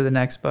to get to the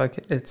next book.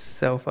 It's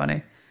so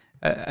funny.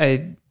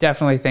 I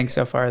definitely think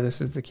so far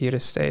this is the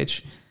cutest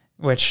stage,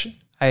 which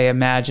I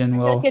imagine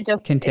will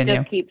continue. It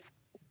just keeps,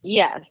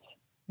 yes.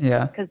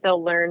 Yeah. Because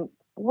they'll learn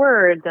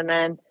words and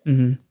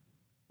then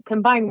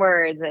combine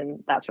words,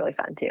 and that's really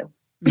fun too.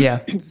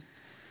 Yeah.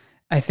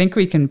 I think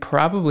we can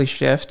probably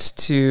shift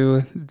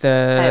to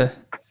the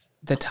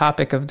the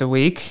topic of the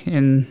week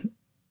in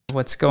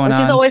what's going on.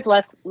 Which is always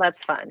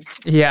less fun.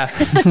 Yeah,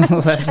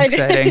 less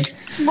exciting.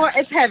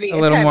 It's heavy. A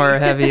little more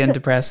heavy and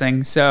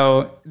depressing.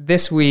 So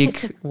this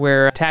week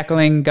we're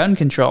tackling gun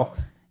control.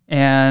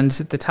 And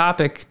the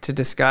topic to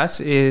discuss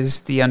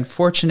is the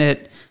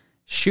unfortunate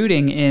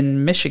shooting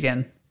in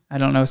Michigan. I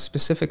don't know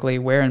specifically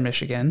where in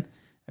Michigan.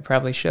 I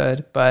probably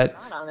should, but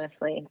not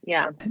honestly,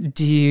 yeah.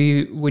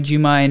 Would you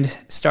mind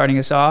starting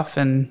us off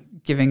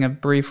and giving a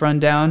brief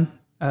rundown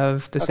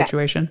of the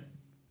situation?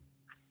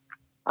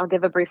 I'll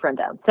give a brief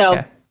rundown.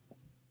 So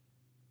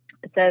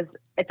it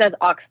says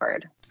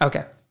Oxford.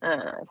 Okay.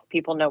 If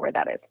people know where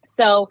that is.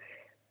 So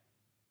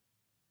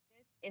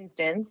in this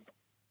instance,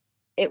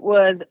 it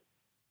was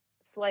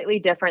slightly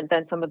different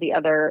than some of the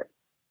other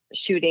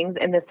shootings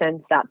in the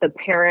sense that the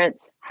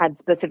parents had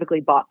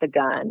specifically bought the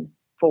gun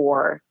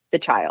for the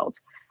child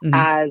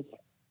as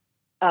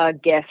a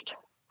gift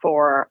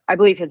for, I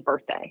believe, his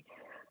birthday.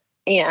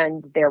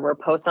 And there were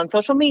posts on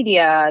social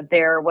media.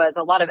 There was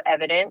a lot of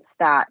evidence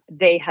that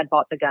they had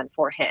bought the gun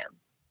for him.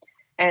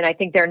 And I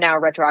think they're now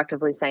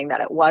retroactively saying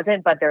that it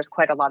wasn't, but there's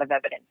quite a lot of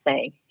evidence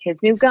saying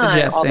his new gun,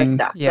 all this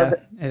stuff. Yeah,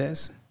 it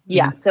is.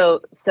 Yeah.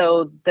 So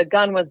the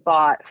gun was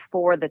bought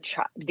for the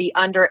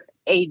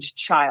underage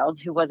child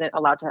who wasn't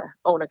allowed to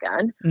own a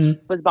gun,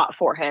 was bought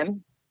for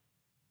him.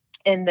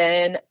 And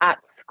then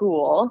at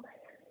school,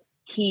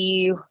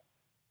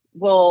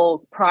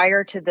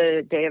 prior to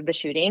the day of the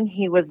shooting,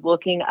 he was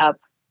looking up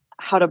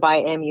how to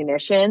buy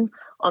ammunition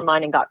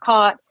online and got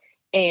caught.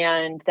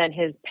 And then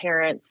his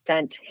parents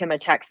sent him a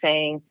text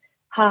saying,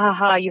 ha ha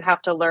ha, you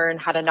have to learn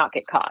how to not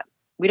get caught.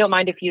 We don't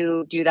mind if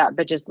you do that,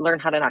 but just learn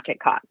how to not get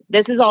caught.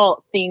 This is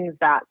all things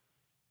that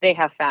they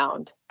have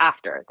found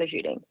after the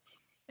shooting.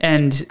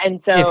 And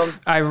so, if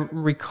I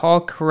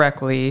recall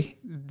correctly,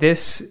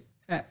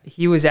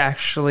 he was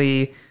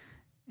actually,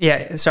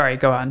 sorry,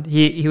 go on.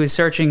 He was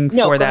searching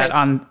for that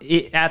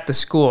at the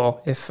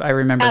school, if I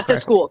remember correctly. At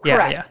the school,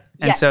 correct.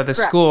 Yeah. And so the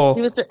school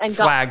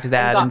flagged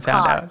that and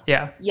found out.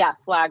 Yeah. Yeah,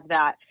 flagged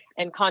that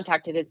and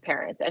contacted his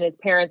parents. And his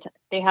parents,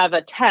 they have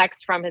a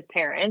text from his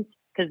parents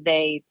because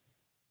they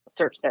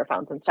search their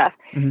phones and stuff,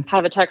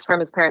 have a text from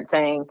his parents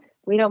saying,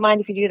 we don't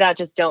mind if you do that,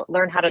 just don't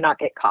learn how to not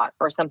get caught,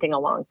 or something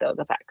along those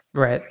effects.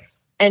 Right.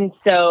 And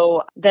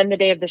so then the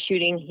day of the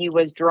shooting, he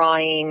was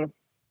drawing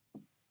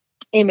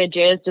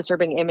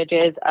disturbing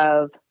images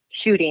of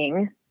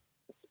shooting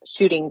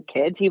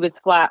kids. He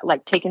was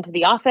taken to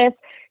the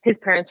office. His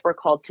parents were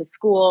called to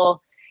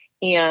school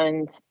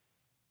and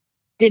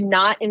did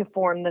not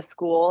inform the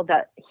school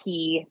that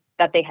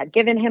they had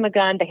given him a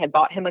gun, they had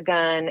bought him a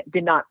gun,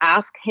 did not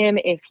ask him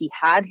if he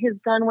had his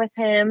gun with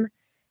him.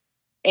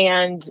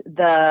 And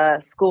the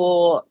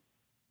school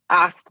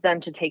asked them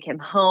to take him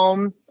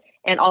home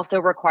and also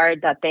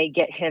required that they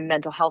get him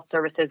mental health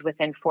services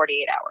within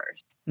 48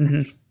 hours.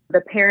 Mm-hmm.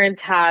 The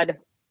parents had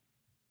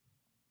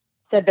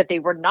said that they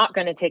were not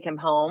going to take him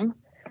home,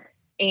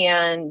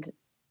 and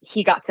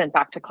he got sent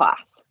back to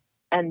class.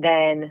 And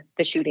then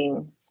the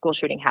school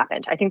shooting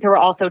happened. I think there were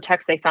also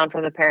texts they found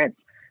from the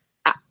parents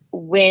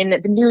when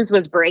the news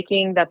was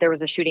breaking that there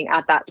was a shooting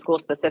at that school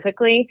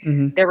specifically.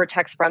 There were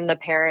texts from the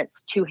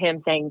parents to him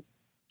saying,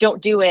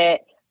 don't do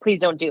it. Please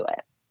don't do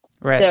it.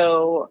 Right.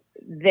 So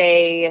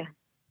they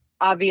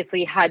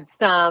obviously had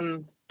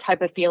some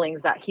type of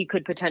feelings that he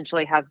could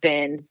potentially have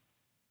been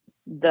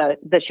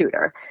the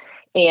shooter.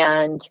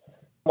 And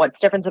what's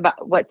different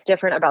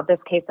about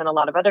this case than a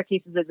lot of other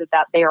cases is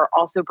that they are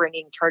also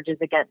bringing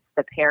charges against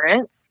the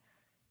parents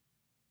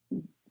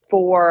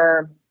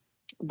for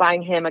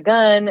buying him a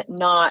gun,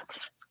 not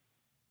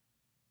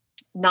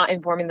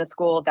informing the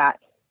school that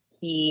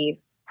he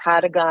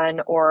had a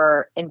gun,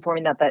 or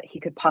informing that he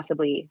could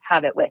possibly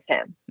have it with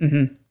him.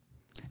 Mm-hmm.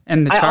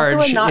 And the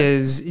charge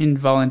is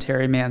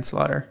involuntary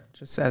manslaughter,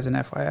 just as an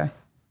FYI.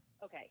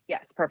 Okay,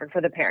 yes, perfect,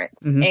 for the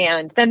parents. Mm-hmm.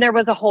 And then there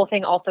was a whole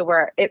thing also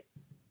where it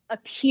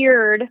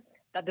appeared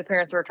that the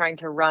parents were trying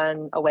to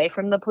run away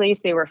from the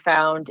police. They were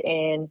found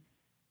in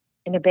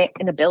an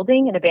abandoned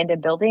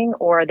building,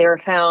 or they were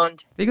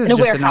found I think it was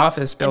just an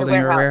office building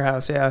or a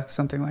warehouse. Yeah,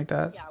 something like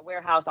that. Yeah,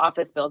 warehouse,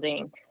 office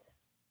building.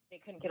 They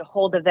couldn't get a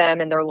hold of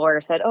them, and their lawyer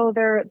said, "Oh,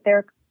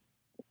 they're."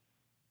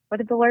 What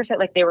did the lawyer say?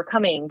 Like, they were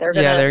coming. They're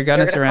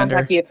gonna surrender.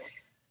 Contact you.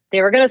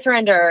 They were gonna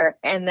surrender,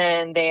 and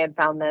then they had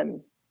found them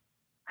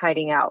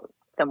hiding out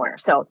somewhere.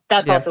 So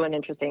that's also an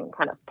interesting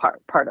kind of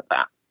part of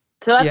that.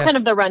 So that's kind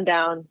of the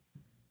rundown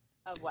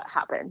of what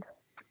happened.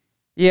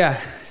 Yeah.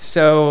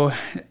 So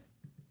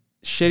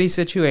shitty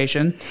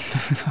situation,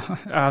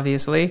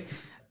 obviously.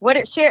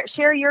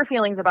 Share your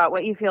feelings about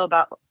what you feel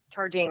about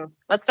charging.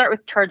 Let's start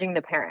with charging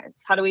the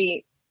parents. How do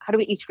we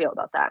each feel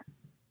about that?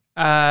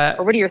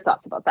 Or what are your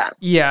thoughts about that?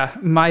 Yeah,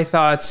 my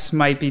thoughts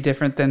might be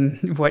different than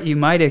what you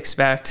might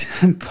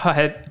expect,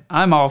 but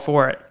I'm all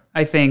for it.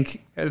 I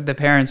think the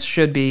parents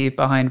should be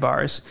behind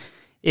bars.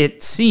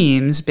 It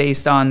seems,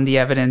 based on the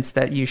evidence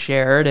that you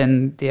shared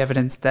and the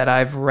evidence that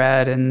I've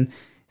read and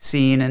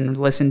seen and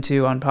listened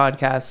to on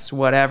podcasts,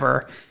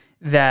 whatever,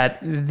 that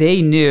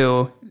they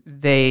knew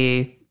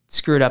they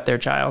screwed up their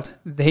child.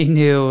 They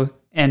knew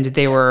and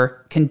they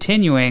were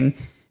continuing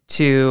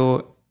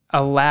to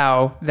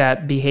allow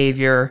that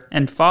behavior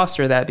and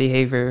foster that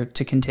behavior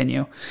to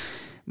continue.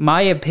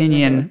 My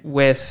opinion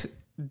with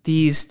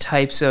these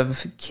types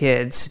of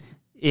kids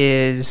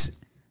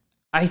is,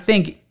 I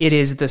think it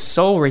is the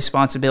sole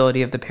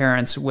responsibility of the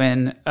parents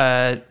when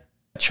a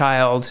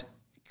child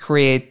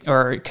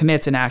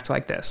commits an act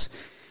like this.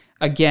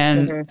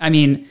 Again, I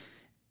mean,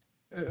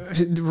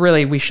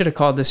 really, we should have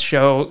called this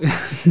show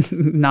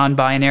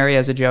non-binary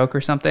as a joke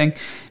or something,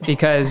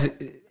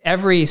 because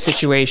every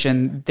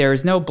situation,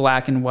 there's no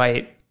black and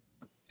white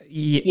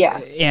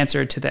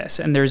answer to this.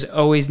 And there's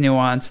always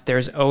nuance.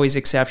 There's always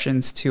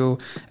exceptions to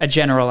a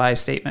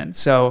generalized statement.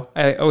 So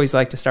I always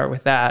like to start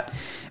with that.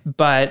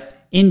 But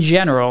in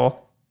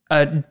general,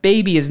 a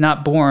baby is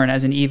not born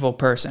as an evil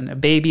person. A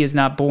baby is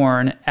not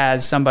born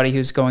as somebody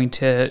who's going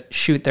to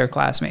shoot their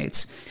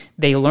classmates.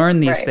 They learn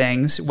these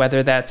things,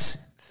 whether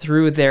that's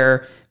through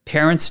their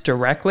parents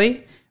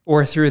directly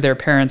or through their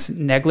parents'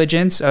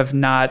 negligence of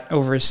not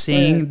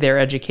overseeing their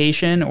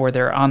education or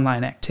their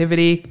online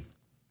activity,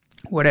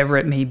 whatever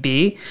it may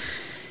be.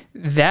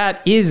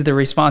 That is the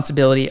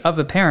responsibility of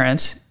a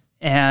parent.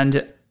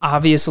 And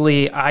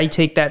obviously, I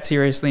take that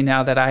seriously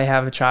now that I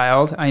have a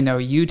child. I know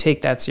you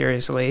take that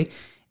seriously.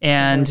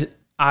 And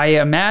I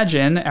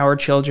imagine our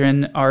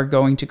children are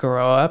going to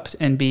grow up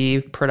and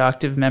be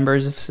productive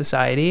members of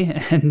society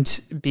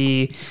and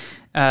be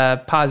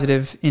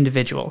positive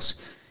individuals.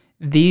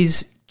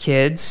 These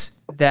kids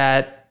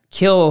that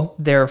kill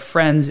their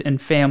friends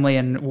and family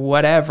and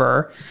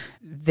whatever,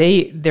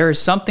 there's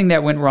something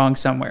that went wrong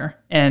somewhere.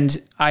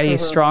 And I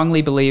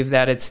strongly believe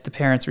that it's the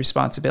parents'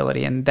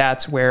 responsibility, and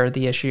that's where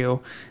the issue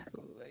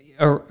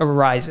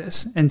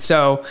arises. And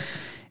so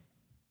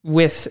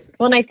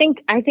and I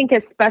think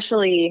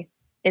especially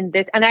in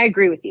this, and I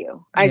agree with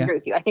you. I agree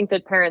with you. I think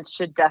that parents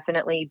should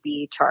definitely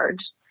be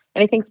charged.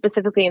 And I think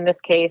specifically in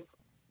this case,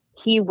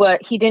 he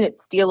didn't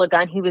steal a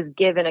gun. He was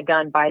given a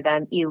gun by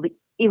them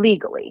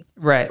illegally.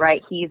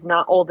 Right. He's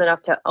not old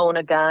enough to own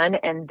a gun,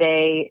 and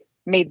they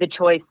made the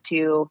choice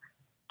to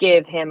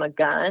give him a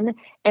gun.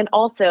 And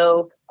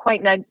also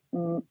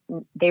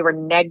they were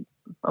negligent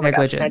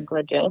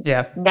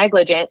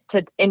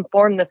to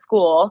inform the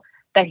school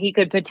that he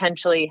could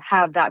potentially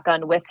have that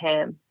gun with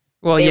him.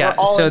 Well, they were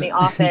all in the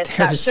office.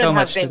 There's so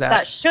much to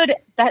that.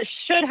 That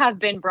should have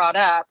been brought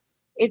up.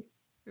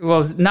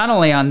 Well, not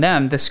only on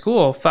them, the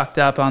school fucked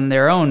up on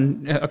their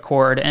own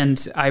accord,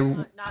 and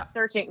not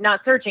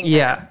searching.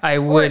 Yeah, I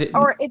would.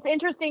 Or it's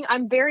interesting.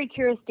 I'm very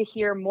curious to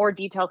hear more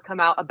details come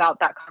out about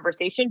that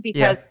conversation,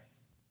 because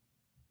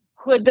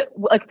were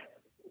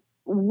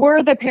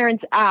the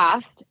parents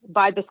asked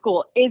by the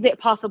school, is it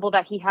possible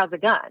that he has a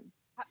gun?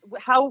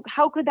 How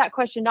could that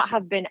question not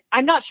have been?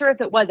 I'm not sure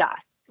if it was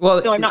asked.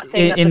 Well, so I'm not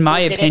saying that in my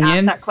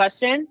opinion, that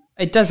question.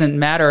 It doesn't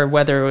matter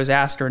whether it was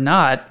asked or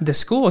not. The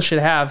school should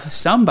have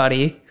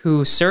somebody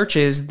who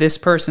searches this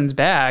person's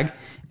bag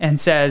and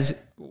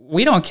says,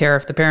 we don't care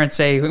if the parents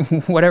say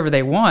whatever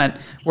they want.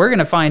 We're going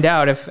to find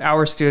out if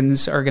our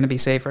students are going to be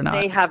safe or not.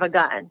 They have a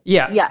gun.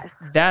 Yeah.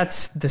 Yes.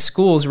 That's the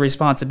school's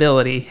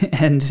responsibility.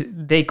 And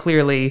they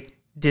clearly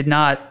did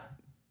not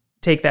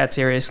take that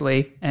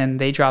seriously, and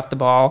they dropped the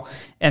ball,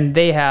 and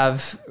they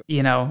have,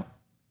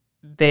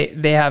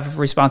 they have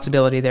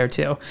responsibility there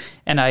too.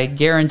 And I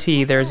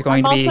guarantee there's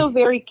going to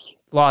be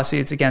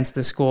lawsuits against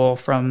the school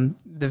from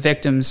the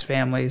victims'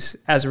 families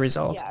as a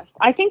result. Yes.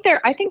 I think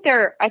there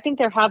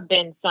have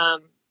been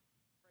some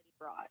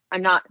brought.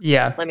 I'm not.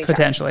 Yeah, let me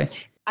potentially.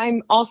 Check.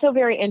 I'm also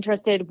very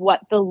interested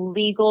what the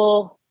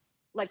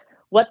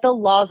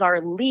laws are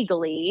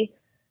legally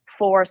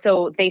for.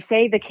 So they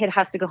say the kid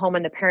has to go home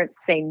and the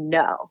parents say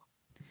no.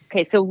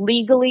 Okay. So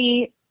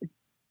legally,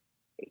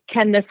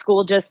 can the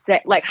school just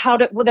say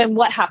then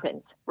what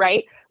happens,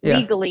 right? Yeah.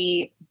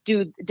 Legally,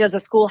 does a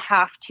school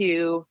have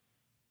to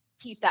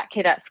keep that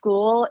kid at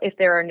school if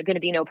there are going to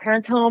be no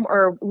parents home,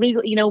 or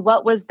legally,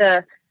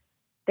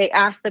 they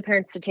asked the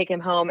parents to take him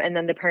home and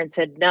then the parents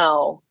said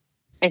no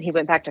and he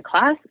went back to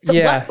class. So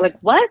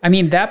what? I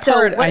mean, that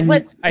part,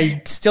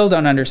 I still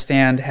don't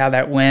understand how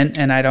that went.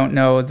 And I don't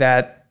know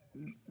that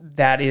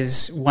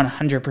is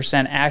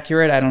 100%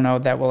 accurate. I don't know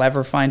that we'll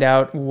ever find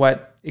out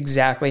what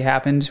exactly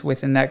happened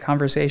within that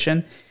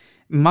conversation.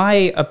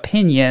 My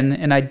opinion,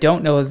 and I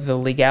don't know the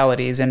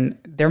legalities, and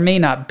there may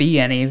not be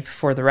any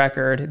for the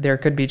record. There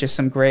could be just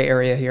some gray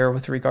area here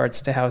with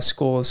regards to how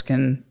schools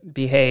can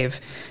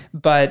behave.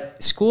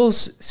 But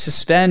schools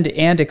suspend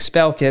and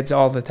expel kids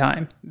all the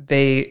time.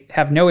 They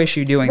have no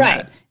issue doing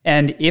that.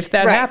 And if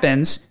that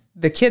happens,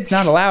 the kid's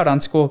not allowed on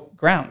school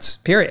grounds,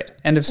 period.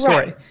 End of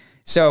story. Right.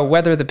 So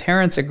whether the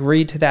parents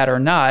agreed to that or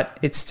not,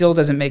 it still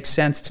doesn't make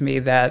sense to me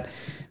that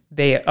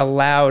they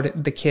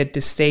allowed the kid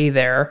to stay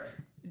there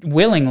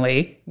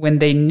willingly when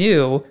they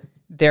knew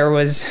there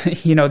was,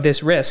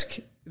 this risk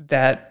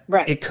that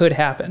it could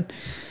happen.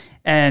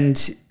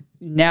 And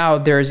now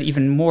there's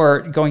even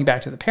more, going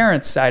back to the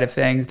parents' side of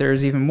things,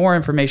 there's even more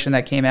information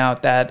that came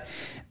out that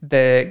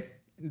the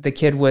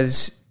kid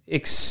was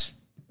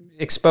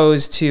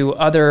exposed to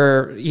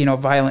other,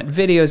 violent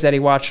videos that he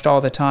watched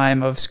all the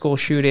time of school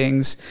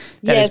shootings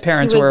that his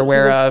parents were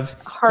aware of. He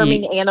was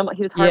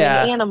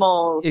harming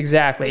animals.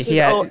 Exactly. He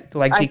had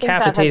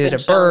decapitated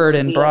a bird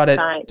and brought it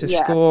to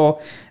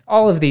school.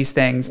 All of these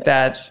things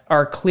that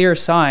are clear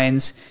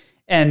signs.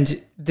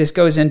 And this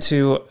goes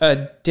into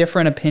a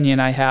different opinion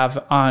I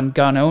have on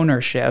gun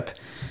ownership.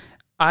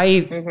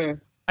 I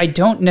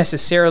don't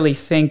necessarily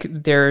think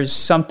there's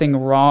something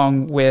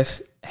wrong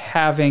with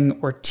having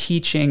or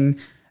teaching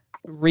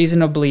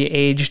reasonably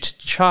aged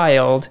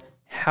child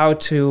how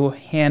to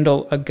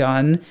handle a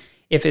gun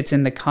if it's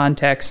in the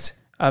context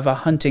of a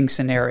hunting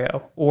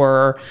scenario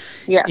or,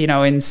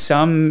 in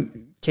some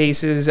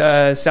cases,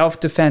 a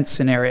self-defense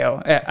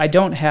scenario. I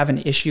don't have an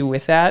issue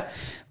with that.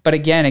 But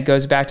again, it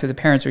goes back to the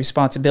parents'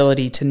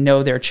 responsibility to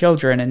know their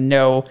children and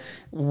know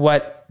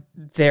what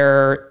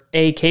they're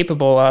A,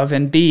 capable of,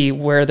 and B,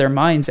 where their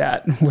mind's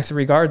at with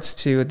regards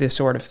to this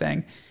sort of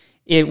thing.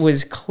 It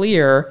was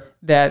clear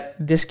that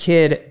this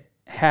kid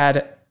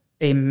had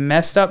a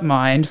messed up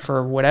mind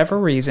for whatever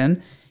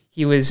reason.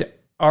 He was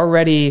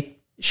already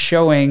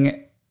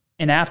showing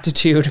an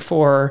aptitude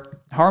for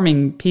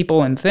harming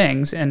people and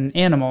things and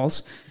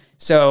animals.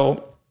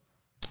 So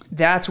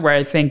that's where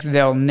I think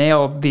they'll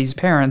nail these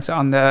parents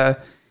on the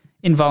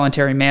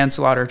involuntary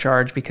manslaughter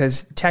charge,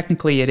 because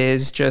technically it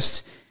is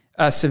just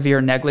a severe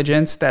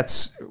negligence.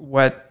 That's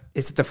what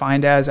it's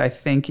defined as, I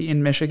think,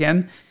 in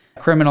Michigan,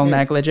 criminal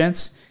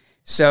negligence.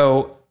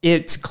 So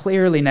it's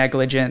clearly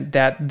negligent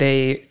that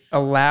they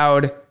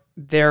allowed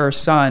their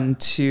son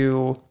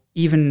to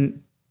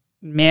even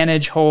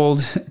manage,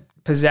 hold,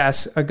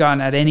 possess a gun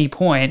at any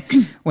point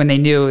when they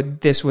knew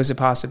this was a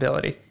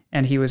possibility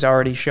and he was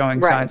already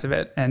showing signs of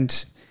it.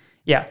 And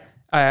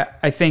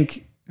I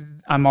think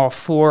I'm all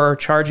for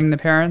charging the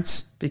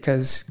parents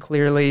because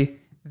clearly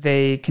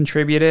they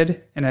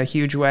contributed in a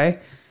huge way.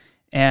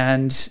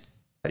 And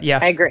I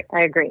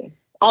agree.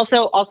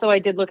 Also, I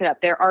did look it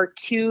up. There are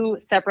 2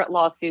 separate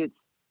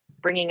lawsuits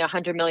bringing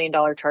 $100 million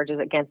charges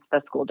against the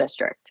school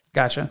district.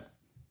 Gotcha.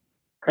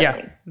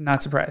 Currently. Yeah,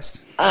 not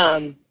surprised.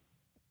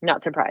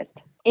 Not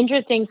surprised.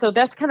 Interesting. So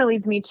this kind of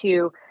leads me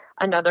to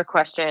another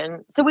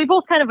question. So we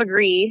both kind of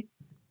agree.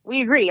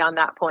 We agree on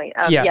that point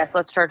of, yes,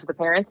 let's charge the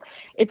parents.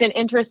 It's an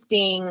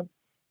interesting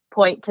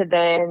point to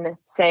then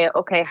say,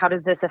 okay, how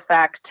does this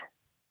affect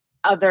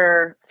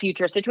other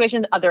future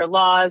situations, other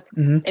laws?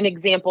 An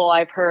example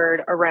I've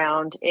heard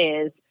around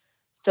is,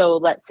 so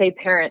let's say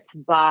parents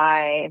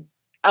buy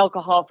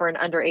alcohol for an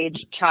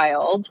underage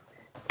child,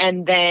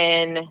 and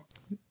then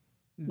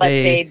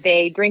let's say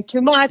they drink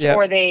too much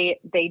or they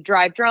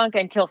drive drunk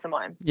and kill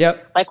someone.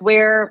 Like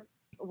what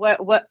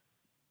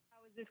how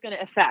is this going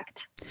to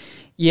affect?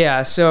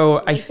 Yeah,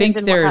 so I think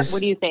what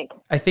do you think?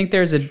 I think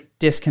there's a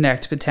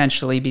disconnect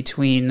potentially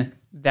between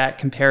that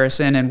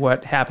comparison and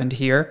what happened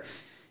here.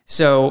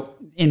 So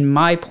in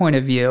my point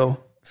of view,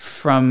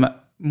 from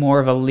more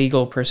of a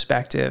legal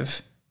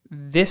perspective,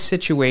 this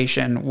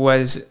situation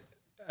was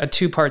a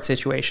 2-part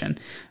situation.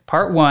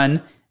 Part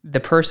 1, the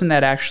person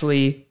that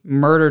actually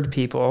murdered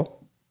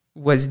people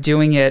was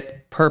doing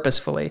it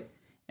purposefully.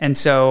 And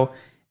so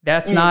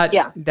that's not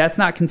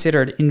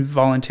considered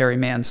involuntary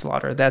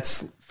manslaughter.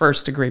 That's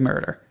first-degree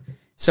murder.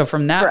 So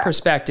from that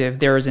perspective,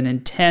 there is an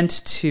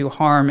intent to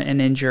harm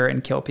and injure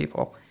and kill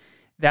people.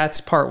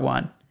 That's part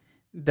 1.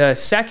 The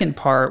second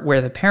part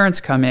where the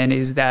parents come in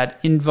is that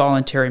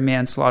involuntary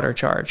manslaughter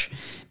charge,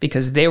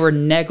 because they were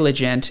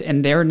negligent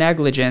and their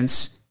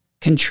negligence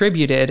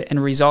contributed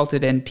and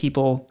resulted in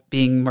people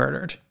being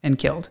murdered and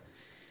killed.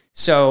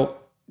 So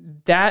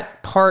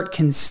that part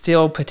can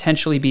still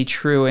potentially be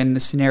true in the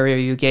scenario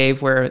you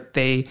gave where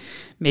they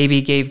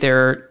maybe gave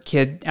their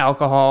kid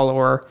alcohol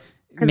or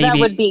maybe... that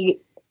would be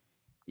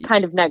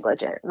kind of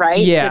negligent, right?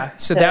 Yeah,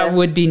 so that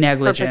would be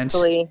negligent.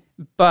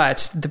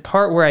 But the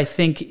part where I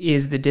think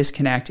is the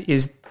disconnect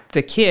is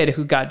the kid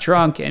who got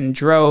drunk and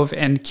drove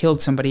and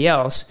killed somebody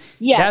else.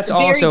 Yes, that's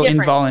also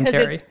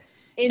involuntary.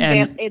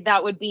 That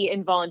would be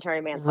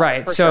involuntary manslaughter.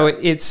 Right. So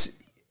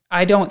it's,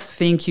 I don't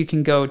think you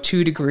can go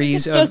 2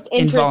 degrees of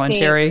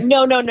involuntary.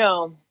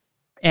 No.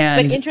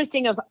 And but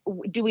interesting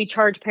do we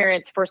charge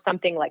parents for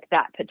something like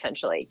that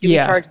potentially? Do we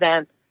charge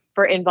them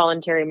for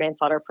involuntary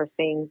manslaughter for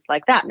things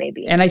like that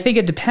maybe? And I think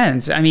it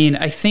depends. I mean,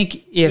 I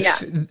think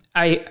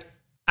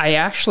I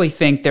actually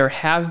think there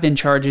have been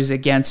charges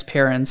against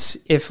parents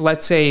if,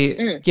 let's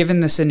say,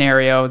 given the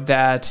scenario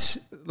that,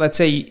 let's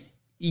say,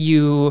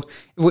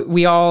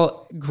 we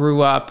all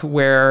grew up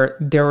where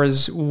there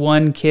was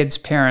one kid's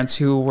parents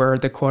who were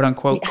the quote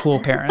unquote cool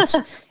parents.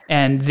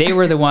 And they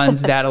were the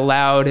ones that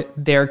allowed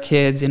their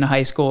kids in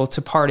high school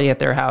to party at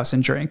their house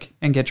and drink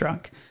and get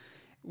drunk.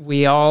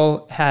 We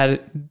all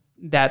had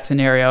that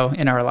scenario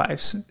in our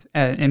lives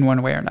in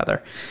one way or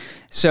another.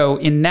 So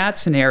in that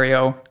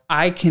scenario,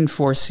 I can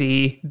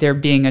foresee there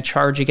being a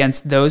charge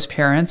against those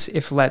parents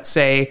if, let's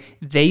say,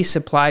 they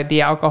supplied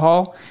the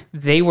alcohol,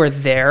 they were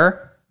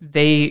there,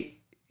 they,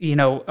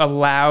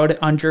 allowed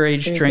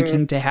underage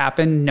drinking to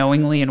happen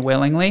knowingly and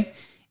willingly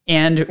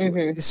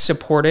and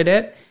supported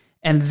it.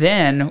 And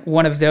then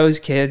one of those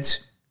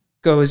kids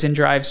goes and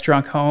drives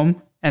drunk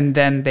home and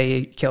then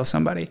they kill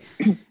somebody.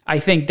 I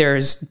think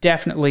there's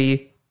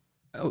definitely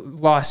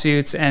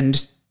lawsuits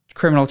and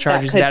criminal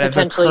charges that have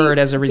occurred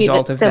as a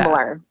result of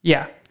that.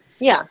 Yeah.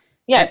 Yeah.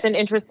 Yeah. It's an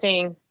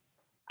interesting,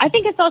 I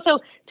think it's also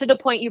to the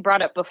point you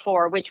brought up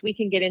before, which we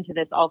can get into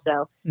this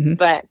also,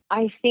 but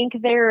I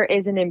think there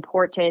is an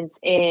importance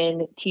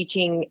in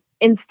teaching,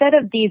 instead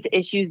of these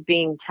issues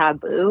being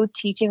taboo,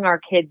 teaching our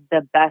kids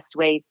the best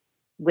way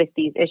with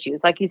these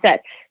issues. Like you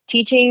said,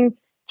 teaching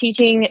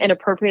an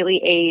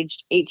appropriately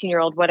aged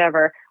 18-year-old,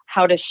 whatever,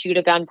 how to shoot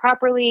a gun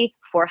properly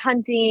for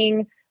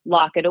hunting,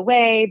 lock it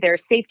away.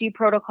 There's safety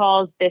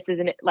protocols. This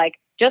isn't like,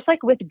 just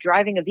like with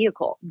driving a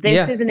vehicle,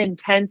 this is an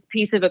intense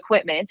piece of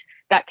equipment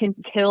that can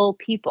kill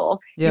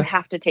people. You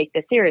have to take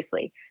this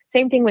seriously.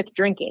 Same thing with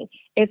drinking.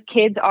 If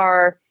kids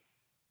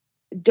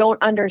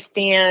don't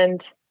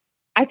understand,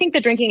 I think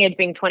the drinking age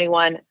being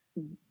 21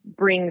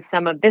 brings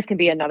some of, this can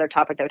be another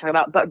topic that we talk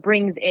about, but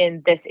brings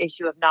in this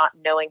issue of not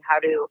knowing how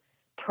to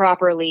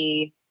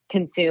properly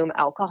consume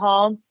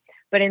alcohol.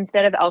 But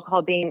instead of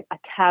alcohol being a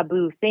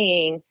taboo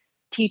thing,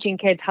 teaching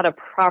kids how to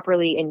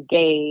properly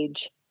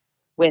engage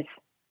with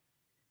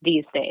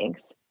these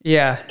things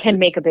can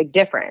make a big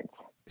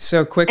difference.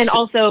 So quick. And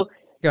also,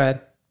 go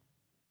ahead.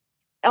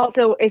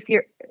 Also, if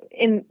you're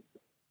in,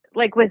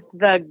 like with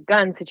the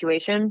gun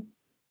situation,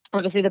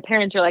 obviously the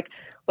parents are like,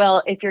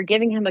 well, if you're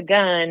giving him a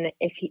gun,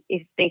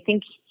 if they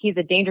think he's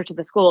a danger to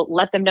the school,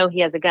 let them know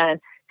he has a gun.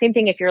 Same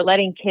thing if you're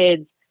letting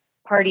kids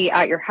party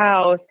at your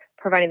house,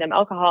 providing them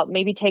alcohol,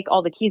 maybe take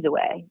all the keys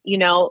away.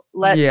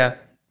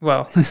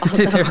 Well,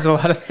 there's a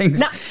lot of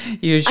things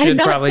you should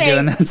probably do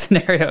in that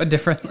scenario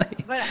differently.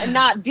 But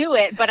not do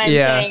it, but I'm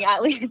saying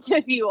at least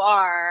if you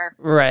are.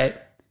 Right,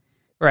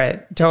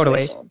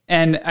 totally.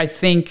 And I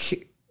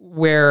think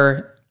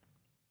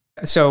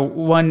so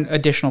one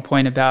additional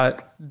point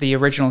about the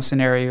original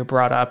scenario you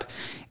brought up,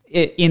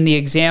 in the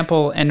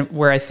example, and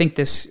where I think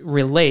this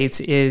relates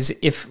is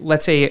if,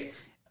 let's say,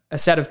 a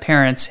set of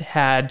parents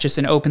had just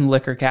an open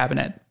liquor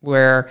cabinet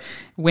where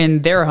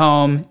when they're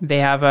home, they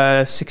have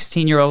a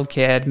 16-year-old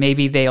kid,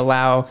 maybe they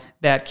allow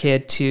that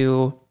kid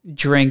to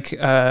drink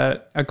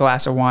a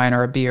glass of wine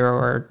or a beer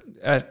or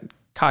a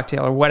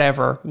cocktail or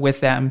whatever with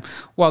them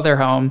while they're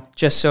home,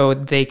 just so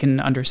they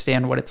can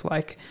understand what it's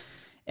like.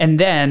 And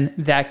then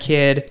that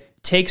kid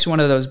takes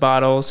one of those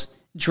bottles,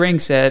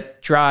 drinks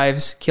it,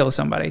 drives, kills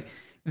somebody.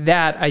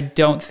 That I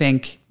don't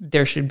think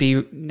there should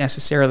be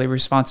necessarily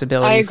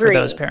responsibility for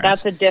those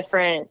parents. That's a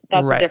different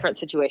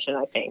situation,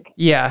 I think.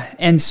 Yeah.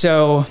 And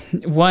so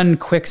one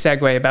quick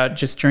segue about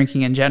just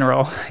drinking in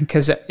general,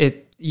 because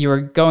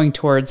you're going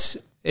towards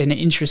an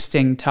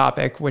interesting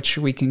topic, which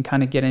we can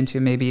kind of get into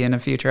maybe in a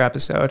future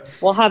episode.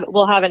 We'll have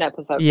an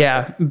episode.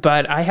 Yeah.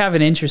 But I have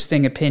an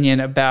interesting opinion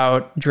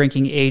about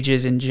drinking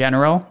ages in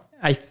general.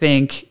 I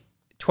think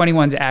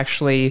 21's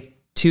actually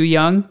too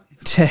young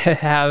to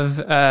have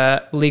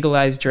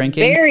legalized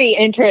drinking. Very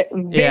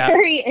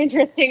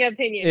interesting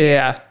opinion.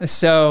 Yeah.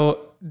 So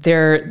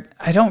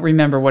I don't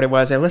remember what it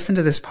was. I listened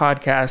to this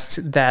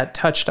podcast that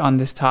touched on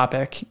this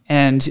topic,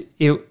 and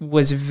it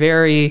was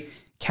very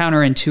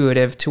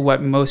counterintuitive to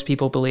what most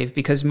people believe,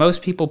 because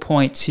most people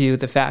point to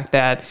the fact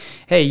that,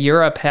 hey,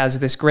 Europe has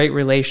this great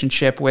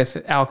relationship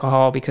with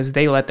alcohol because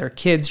they let their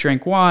kids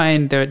drink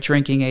wine. The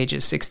drinking age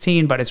is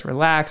 16, but it's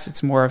relaxed.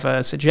 It's more of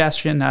a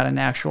suggestion, not an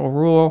actual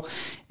rule,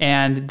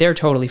 and they're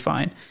totally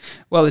fine.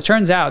 Well, it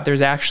turns out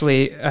there's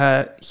actually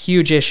a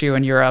huge issue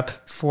in Europe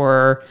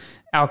for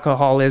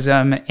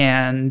alcoholism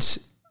and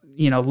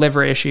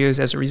liver issues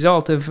as a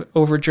result of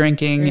over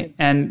drinking,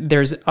 and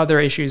there's other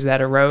issues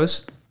that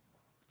arose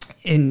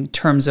in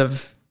terms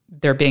of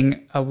there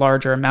being a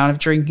larger amount of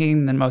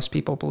drinking than most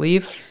people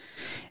believe.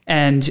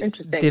 And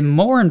the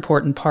more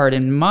important part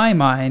in my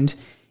mind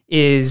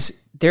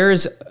is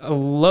there's a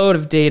load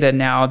of data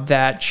now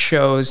that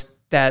shows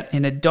that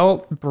an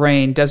adult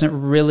brain doesn't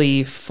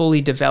really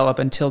fully develop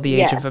until the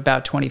age of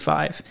about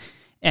 25.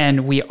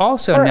 And we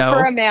also know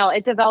for a male,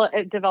 it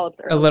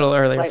develops early, a little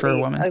earlier for a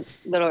woman, a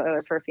little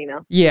earlier for a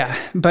female. Yeah,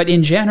 but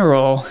in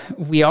general,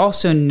 we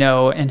also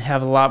know and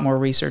have a lot more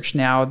research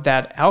now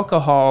that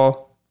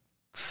alcohol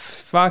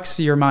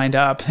fucks your mind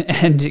up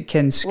and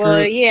can screw.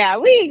 Well, yeah,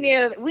 we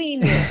knew.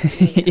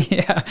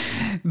 Yeah,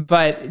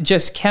 but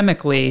just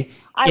chemically,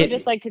 I would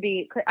just like to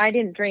be clear. I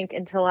didn't drink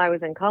until I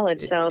was in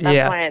college, so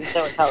that's why I'm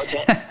so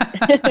intelligent.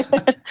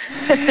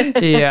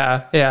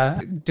 Yeah,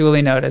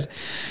 duly noted.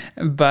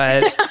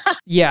 But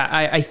yeah,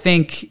 I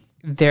think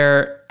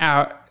there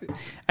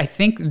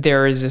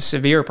is a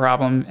severe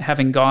problem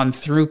having gone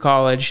through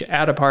college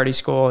at a party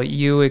school.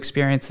 You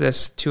experienced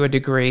this to a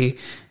degree,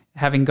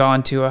 having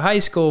gone to a high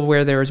school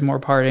where there was more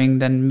partying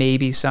than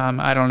maybe some,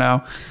 I don't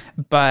know.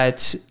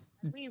 But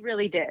we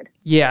really did.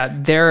 Yeah,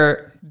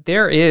 there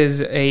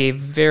is a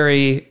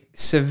very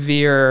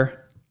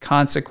severe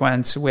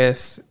consequence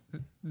with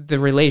the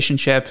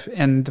relationship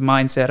and the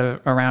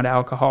mindset around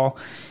alcohol.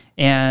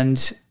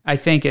 And I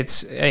think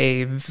it's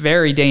a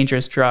very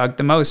dangerous drug,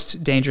 the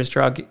most dangerous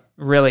drug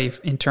really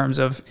in terms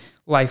of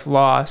life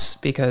loss,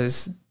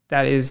 because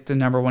that is the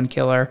number one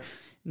killer.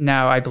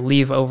 now, I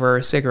believe,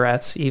 over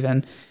cigarettes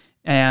even.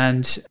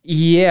 And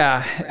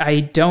yeah, I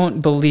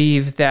don't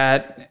believe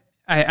that.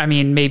 I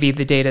mean, maybe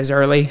the data is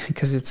early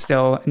because it's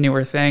still a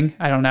newer thing.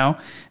 I don't know.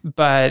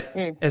 But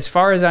as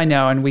far as I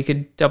know, and we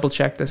could double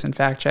check this and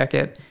fact check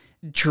it,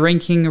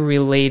 drinking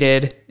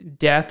related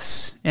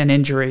deaths and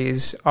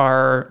injuries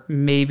are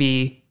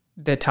maybe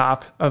the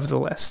top of the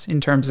list in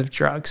terms of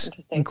drugs,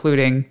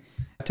 including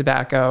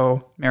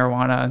tobacco,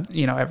 marijuana,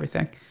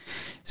 everything.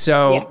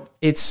 So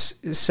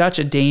it's such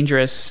a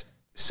dangerous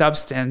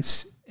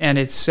substance, and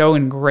it's so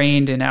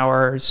ingrained in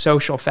our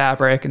social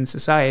fabric and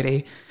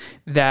society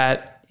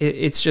that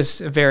it's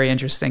just a very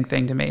interesting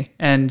thing to me.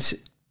 And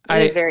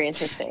it is very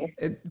interesting.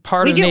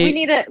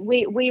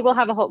 We will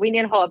have we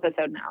need a whole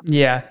episode now.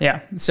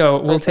 Yeah.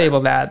 So we'll table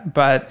that,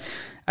 but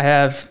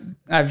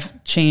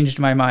I've changed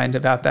my mind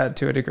about that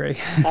to a degree.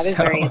 That is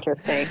very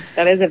interesting.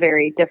 That is a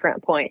very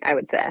different point, I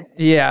would say.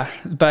 Yeah.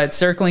 But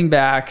circling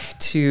back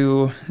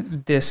to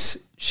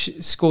this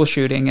school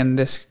shooting and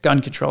this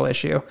gun control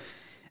issue,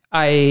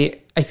 I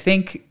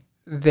think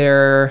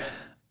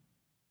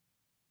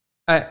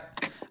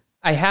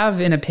I have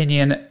an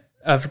opinion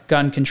of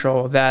gun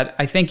control that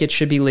I think it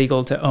should be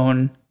legal to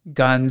own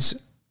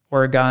guns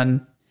or a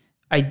gun.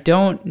 I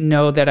don't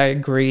know that I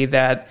agree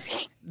that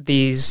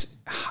these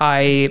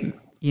high,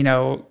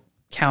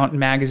 count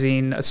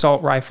magazine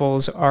assault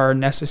rifles are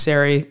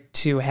necessary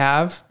to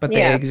have, but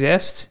they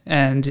exist.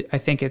 And I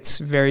think it's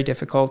very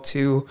difficult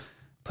to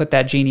put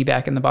that genie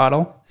back in the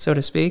bottle, so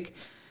to speak.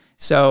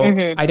 So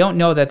I don't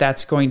know that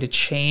that's going to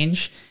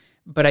change.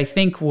 But I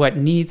think what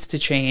needs to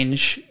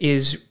change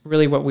is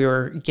really what we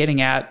were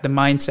getting at, the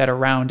mindset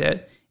around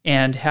it,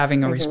 and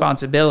having a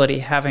responsibility,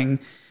 having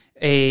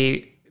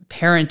a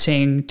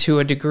parenting to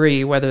a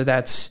degree, whether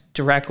that's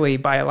directly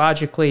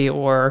biologically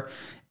or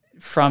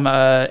from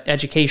a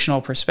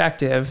educational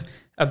perspective,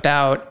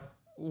 about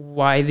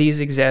why these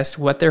exist,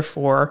 what they're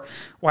for,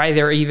 why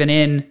they're even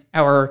in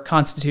our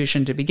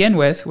Constitution to begin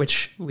with,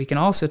 which we can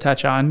also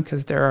touch on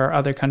because there are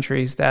other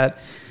countries that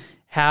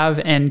have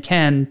and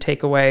can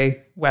take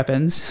away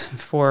weapons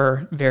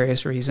for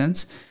various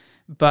reasons.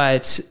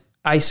 But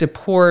I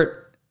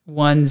support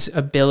one's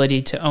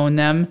ability to own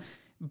them.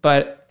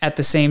 But at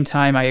the same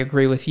time, I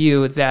agree with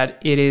you that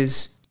it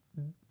is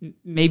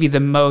maybe the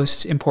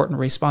most important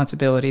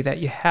responsibility that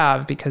you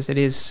have, because it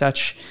is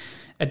such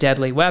a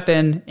deadly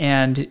weapon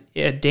and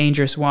a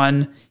dangerous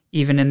one,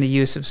 even in the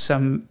use of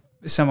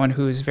someone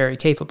who is very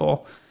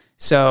capable.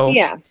 So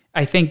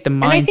I think the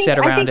mindset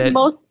around it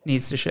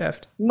needs to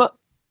shift.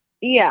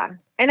 Yeah.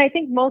 And I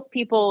think most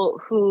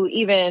people who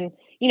even,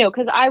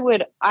 because I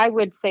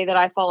would say that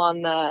I fall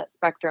on the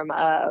spectrum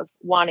of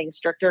wanting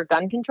stricter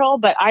gun control,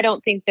 but I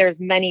don't think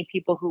there's many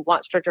people who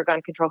want stricter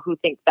gun control who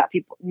think that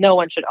no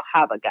one should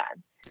have a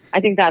gun. I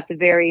think that's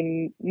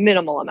very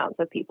minimal amounts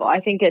of people. I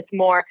think it's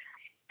more,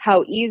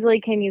 how easily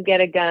can you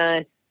get a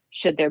gun?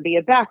 Should there be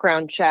a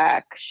background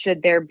check?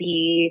 Should there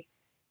be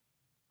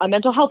a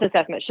mental health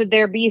assessment? Should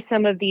there be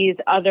some of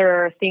these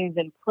other things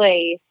in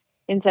place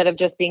instead of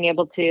just being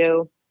able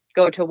to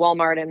go to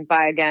Walmart and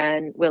buy a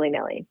gun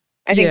willy-nilly?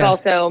 I think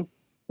also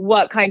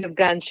what kind of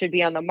guns should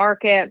be on the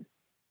market.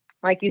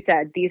 Like you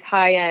said, these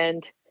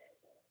high-end,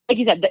 like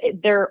you said,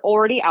 they're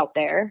already out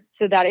there.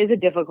 So that is a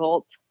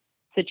difficult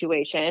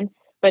situation.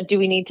 But do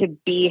we need to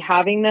be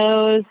having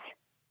those?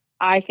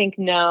 I think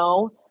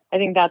no. I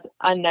think that's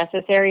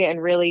unnecessary,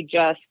 and really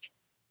just,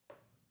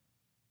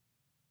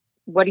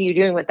 what are you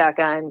doing with that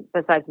gun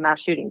besides mass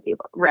shooting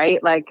people,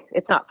 right? Like,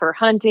 it's not for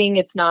hunting.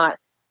 It's not.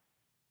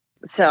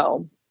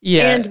 So,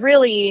 and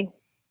really,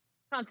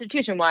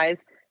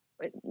 Constitution-wise,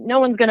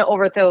 no one's going to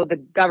overthrow the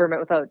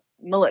government without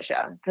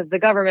militia, because the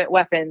government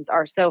weapons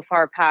are so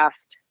far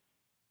past.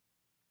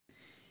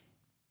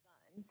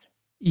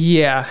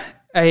 Yeah,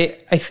 I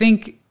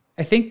think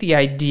the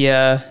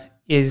idea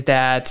is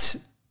that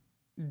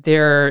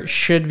there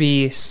should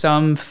be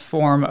some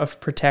form of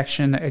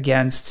protection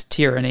against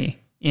tyranny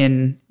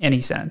in any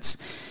sense.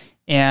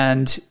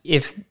 And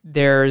if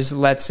there's,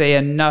 let's say,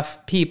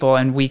 enough people,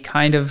 and we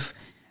kind of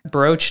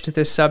broached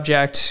this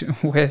subject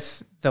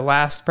with the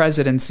last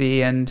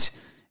presidency and,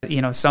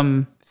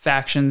 some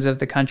factions of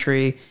the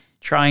country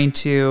trying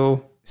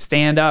to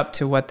stand up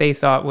to what they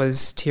thought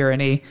was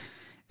tyranny.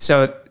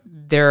 So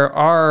there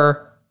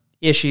are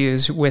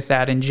issues with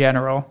that in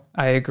general.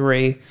 I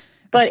agree.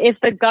 But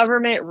if the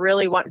government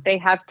really they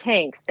have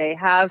tanks, they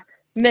have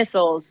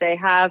missiles, they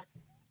have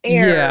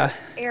air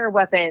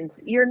weapons.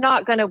 You're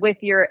not going to,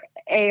 with your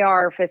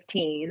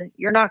AR-15,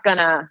 you're not going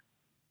to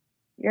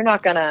beat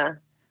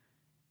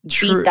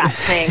that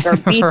tank or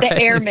beat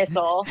the air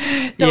missile.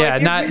 So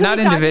not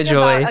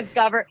individually.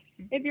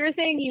 If you're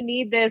saying you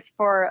need this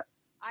for,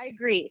 I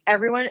agree.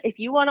 Everyone, if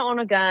you want to own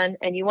a gun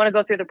and you want to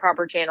go through the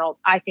proper channels,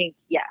 I think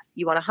yes.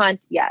 You want to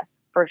hunt, yes,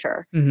 for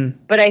sure. Mm-hmm.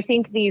 But I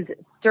think these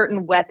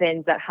certain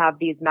weapons that have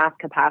these mass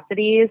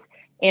capacities,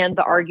 and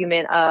the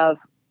argument of,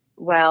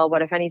 well,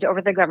 what if I need to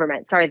overthrow the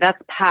government? Sorry,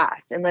 that's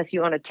past. Unless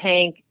you own a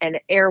tank and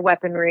air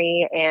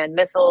weaponry and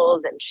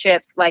missiles and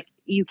ships, like,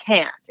 you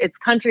can't. It's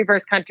country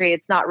versus country.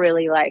 It's not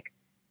really like,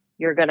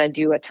 you're going to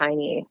do a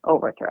tiny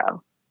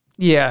overthrow.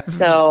 Yeah.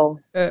 So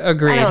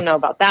agreed. I don't know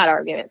about that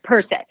argument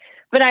per se,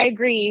 but I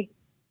agree.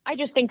 I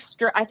just think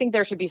I think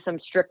there should be some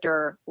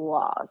stricter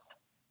laws.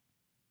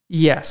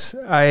 Yes,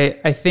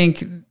 I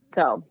think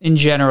so. In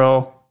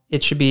general,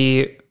 it should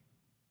be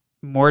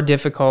more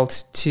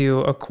difficult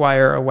to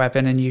acquire a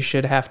weapon, and you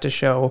should have to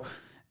show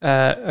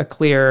a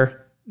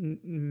clear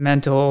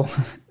mental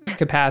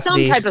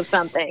capacity, some type of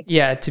something,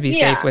 to be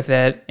safe with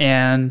it.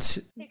 And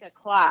take a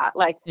class,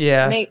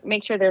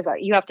 make sure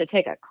you have to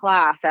take a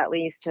class at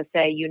least to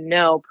say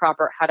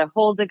proper how to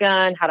hold a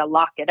gun, how to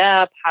lock it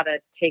up, how to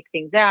take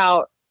things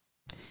out.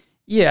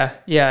 Yeah,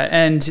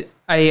 and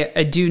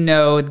I do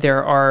know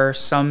there are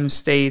some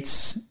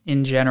states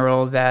in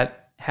general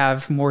that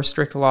have more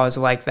strict laws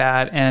like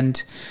that,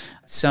 and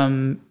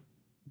some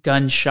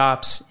gun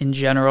shops in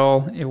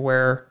general.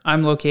 Where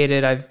I'm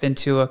located, I've been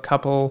to a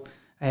couple.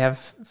 I have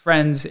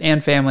friends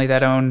and family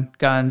that own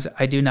guns.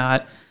 I do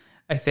not.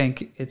 I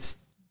think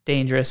it's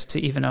dangerous to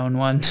even own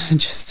one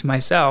just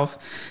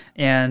myself,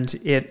 and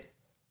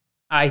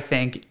I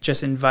think,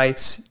 just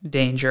invites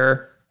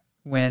danger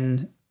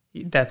when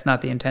that's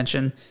not the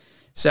intention.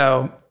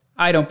 So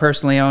I don't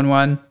personally own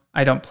one.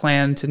 I don't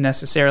plan to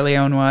necessarily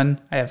own one.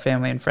 I have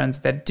family and friends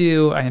that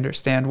do. I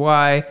understand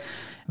why.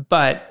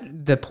 But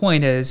the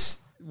point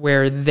is,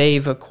 where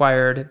they've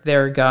acquired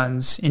their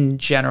guns in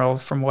general,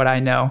 from what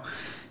I know,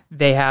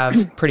 they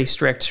have pretty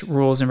strict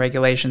rules and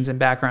regulations and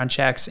background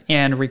checks,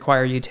 and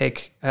require you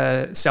take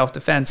a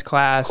self-defense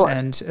class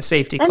and a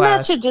safety class. And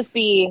that should just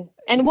be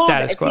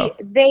status quo.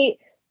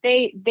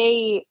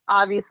 They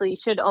obviously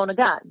should own a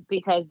gun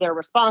because they're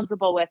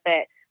responsible with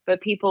it. But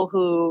people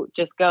who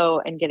just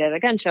go and get at a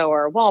gun show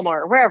or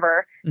Walmart or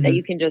wherever that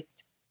you can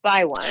just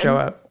buy one, show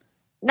up.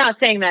 Not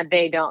saying that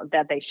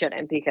they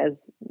shouldn't,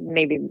 because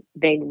maybe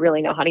they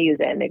really know how to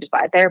use it and they just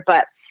buy it there.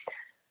 But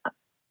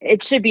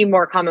it should be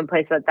more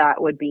commonplace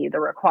that would be the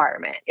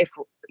requirement. If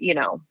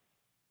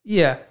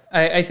Yeah,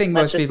 I think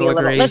most people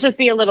agree. Let's just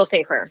be a little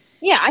safer.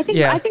 Yeah, I think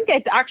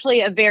it's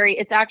actually a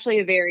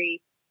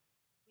very.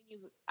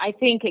 I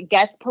think it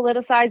gets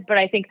politicized, but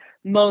I think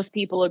most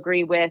people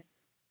agree with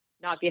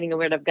not getting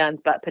rid of guns,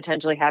 but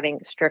potentially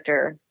having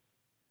stricter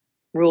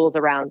rules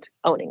around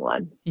owning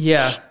one.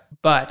 Yeah,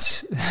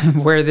 but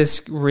where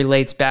this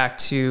relates back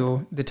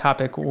to the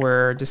topic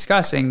we're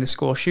discussing, the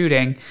school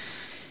shooting,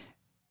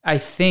 I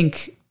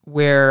think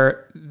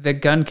where the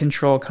gun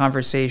control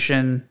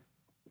conversation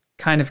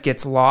kind of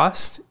gets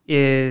lost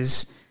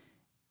is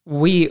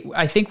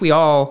I think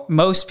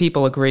most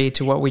people agree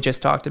to what we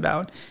just talked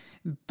about.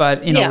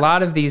 But in a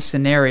lot of these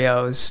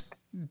scenarios,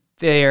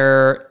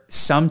 they're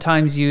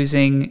sometimes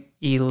using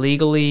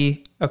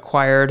illegally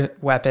acquired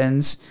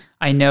weapons.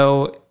 I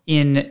know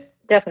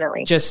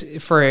definitely,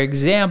 just for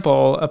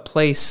example, a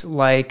place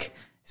like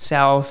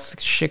South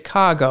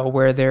Chicago,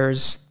 where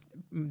there's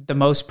the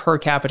most per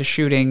capita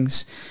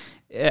shootings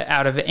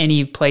out of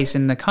any place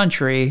in the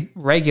country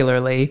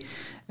regularly,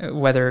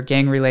 whether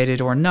gang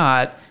related or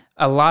not,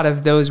 a lot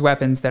of those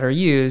weapons that are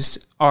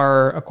used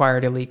are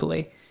acquired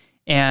illegally.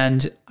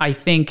 And I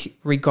think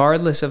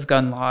regardless of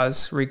gun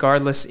laws,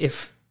 regardless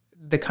if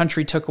the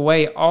country took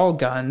away all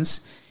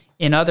guns,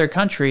 in other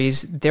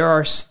countries, there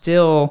are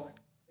still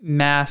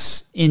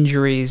mass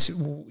injuries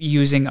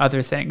using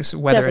other things,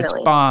 whether it's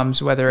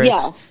bombs, whether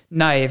it's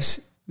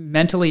knives.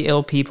 Mentally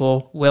ill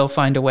people will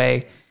find a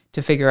way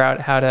to figure out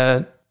how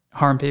to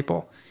harm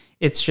people.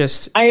 It's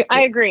just... I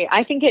agree.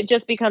 I think it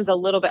just becomes a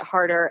little bit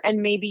harder,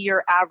 and maybe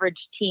your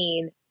average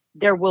teen,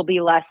 there will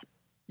be less.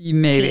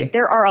 Maybe.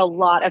 There are a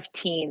lot of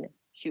teen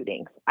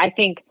shootings. I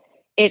think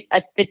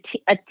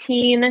a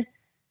teen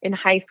in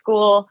high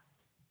school,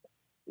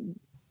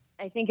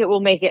 I think it will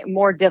make it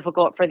more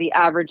difficult for the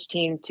average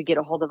teen to get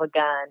a hold of a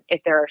gun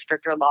if there are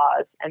stricter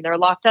laws and they're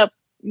locked up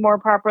more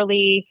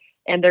properly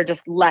and they're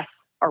just less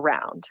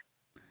around.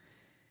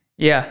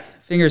 Yeah,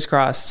 fingers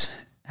crossed.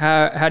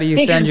 How do you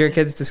send your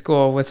kids to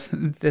school with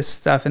this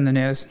stuff in the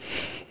news?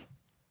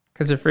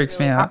 Because it freaks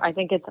me out. I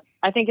think it's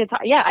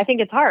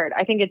hard.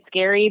 I think it's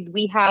scary.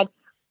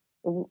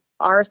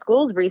 Our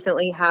schools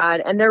recently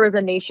had, and there was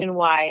a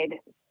nationwide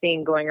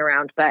thing going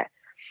around, but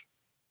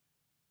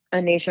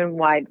a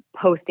nationwide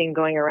posting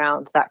going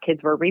around that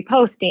kids were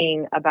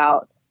reposting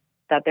about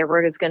that there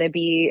was going to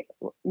be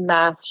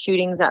mass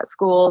shootings at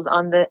schools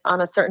on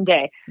a certain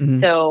day. Mm-hmm.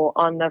 So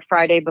on the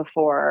Friday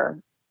before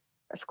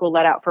school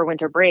let out for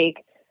winter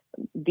break,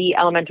 the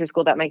elementary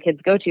school that my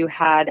kids go to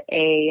had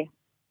a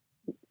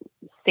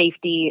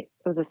safety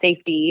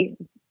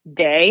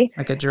day.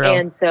 Like a drill.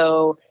 And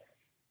so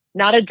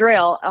not a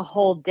drill, a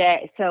whole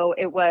day. So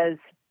it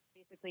was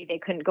basically they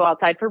couldn't go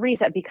outside for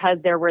recess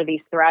because there were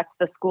these threats.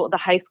 The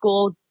high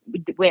school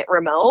went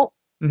remote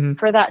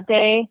for that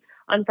day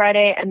on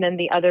Friday. And then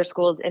the other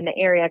schools in the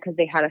area, because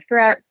they had a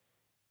threat,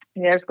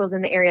 the other schools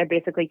in the area,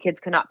 basically kids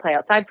could not play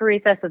outside for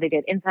recess. So they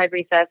did inside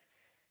recess.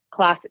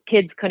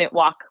 Kids couldn't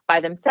walk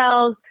by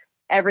themselves.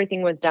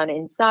 Everything was done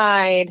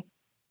inside.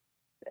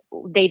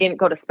 They didn't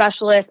go to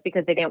specialists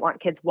because they didn't want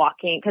kids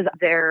walking, because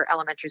their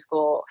elementary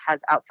school has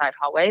outside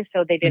hallways.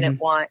 So they didn't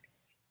want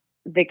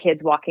the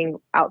kids walking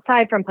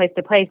outside from place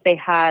to place. They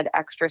had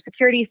extra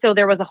security. So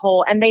there was a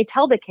whole, and they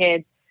tell the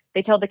kids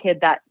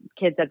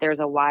that there's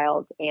a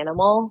wild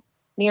animal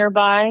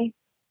nearby,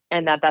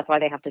 and that's why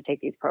they have to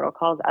take these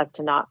protocols, as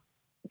to not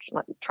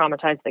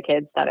traumatize the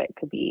kids, that it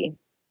could be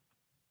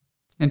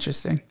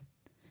interesting.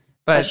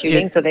 But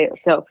shooting.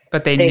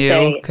 But they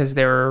knew because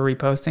they were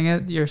reposting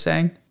it, you're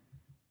saying?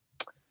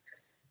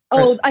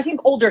 Oh, I think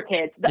older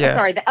kids.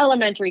 The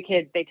elementary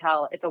kids, they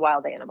tell it's a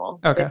wild animal.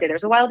 Okay. They say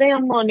there's a wild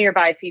animal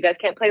nearby, so you guys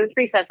can't play with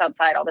recess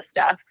outside, all this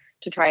stuff,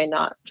 to try and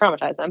not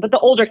traumatize them. But the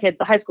older kids,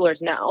 the high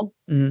schoolers, know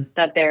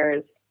that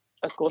there's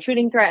a school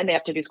shooting threat and they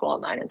have to do school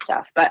online and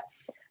stuff. But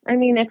I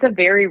mean, it's a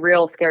very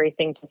real, scary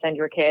thing to send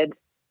your kid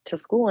to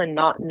school and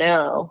not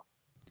know,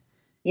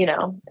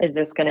 is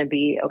this going to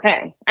be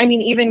okay? I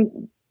mean,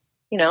 even,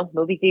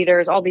 movie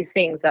theaters, all these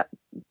things that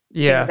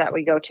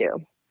we go to.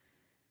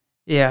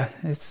 Yeah,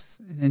 it's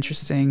an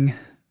interesting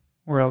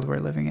world we're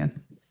living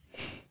in.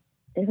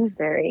 It is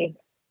very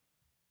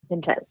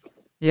intense.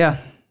 Yeah.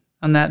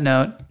 On that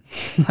note,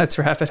 let's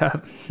wrap it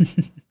up.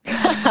 We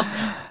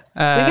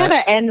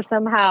gotta end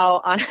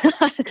somehow on.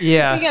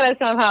 Yeah. We gotta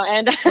somehow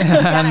end.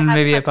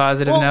 Maybe a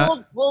positive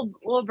note.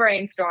 We'll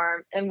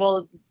brainstorm and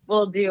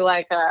we'll do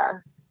like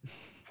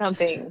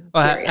something.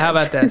 Well, how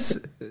about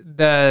this?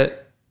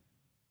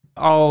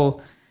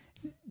 I'll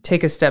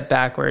take a step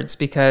backwards,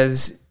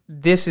 because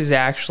this is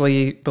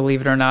actually,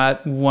 believe it or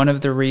not, one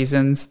of the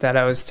reasons that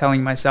I was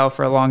telling myself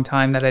for a long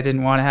time that I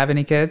didn't want to have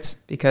any kids,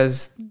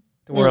 because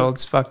the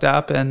world's fucked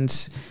up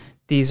and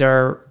these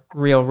are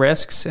real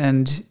risks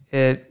and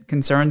it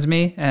concerns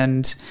me.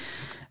 And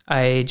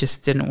I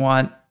just didn't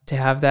want to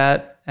have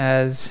that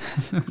as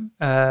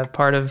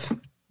part of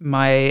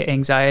my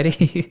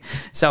anxiety,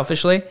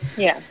 selfishly.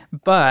 Yeah.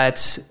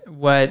 But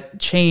what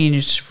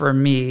changed for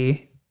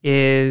me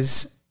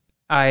is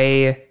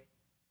I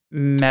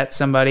met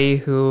somebody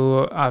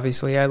who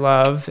obviously I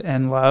love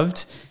and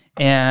loved,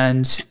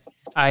 and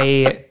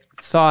I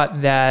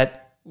thought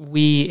that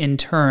we in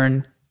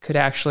turn could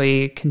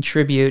actually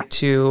contribute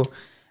to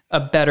a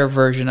better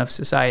version of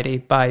society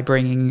by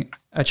bringing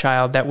a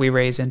child that we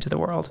raise into the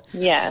world.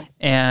 Yeah.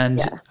 And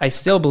I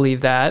still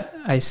believe that.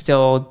 I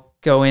still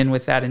go in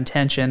with that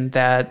intention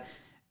that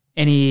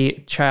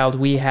any child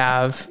we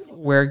have,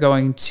 we're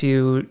going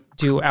to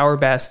do our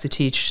best to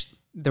teach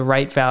the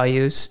right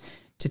values,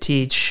 to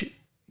teach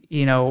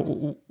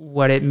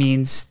what it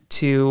means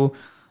to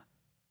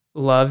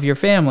love your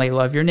family,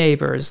 love your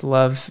neighbors,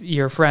 love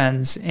your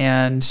friends,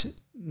 and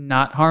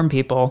not harm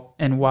people,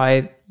 and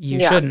why you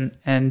shouldn't,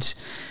 and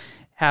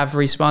have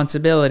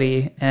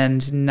responsibility,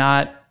 and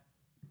not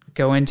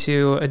go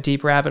into a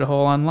deep rabbit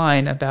hole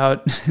online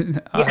about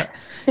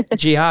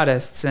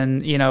jihadists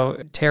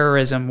and,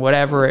 terrorism,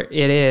 whatever it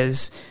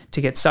is,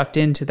 to get sucked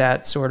into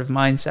that sort of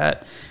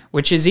mindset,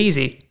 which is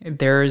easy.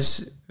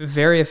 There's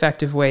very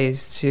effective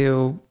ways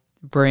to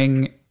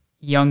bring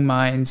young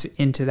minds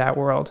into that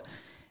world.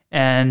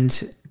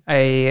 And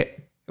I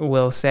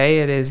will say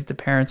it is the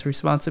parents'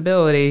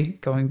 responsibility,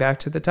 going back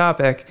to the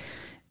topic,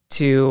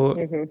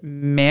 to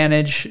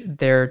manage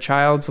their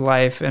child's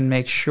life and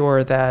make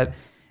sure that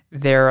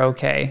they're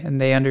okay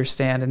and they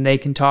understand and they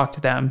can talk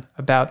to them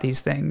about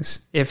these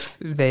things if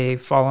they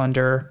fall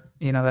under,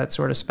 that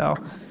sort of spell.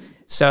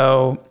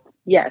 So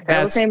yes,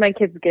 I would say my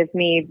kids give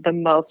me the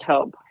most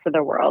hope for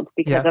the world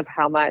because of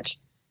how much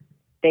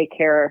they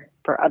care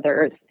for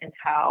others and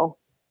how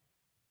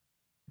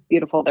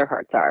beautiful their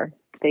hearts are.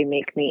 They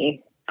make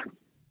me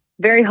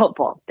very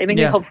hopeful. They make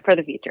me hopeful for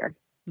the future.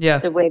 Yeah.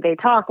 The way they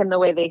talk and the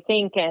way they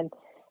think and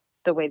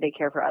the way they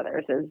care for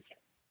others is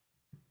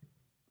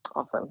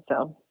awesome.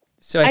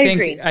 So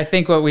I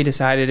think what we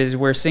decided is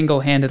we're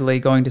single-handedly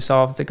going to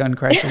solve the gun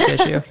crisis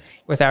issue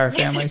with our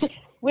families.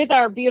 With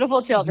our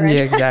beautiful children.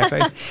 Yeah,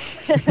 exactly.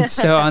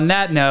 So on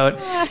that note,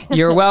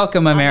 you're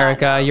welcome,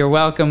 America. You're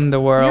welcome, the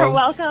world. You're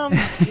welcome.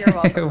 You're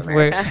welcome,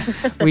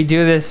 America. We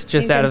do this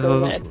just out of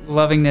the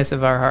lovingness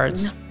of our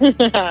hearts. All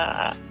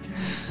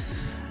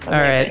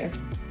right.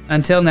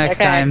 Until next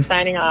time.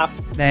 Signing off.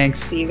 Thanks.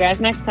 See you guys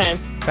next time.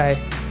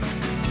 Bye.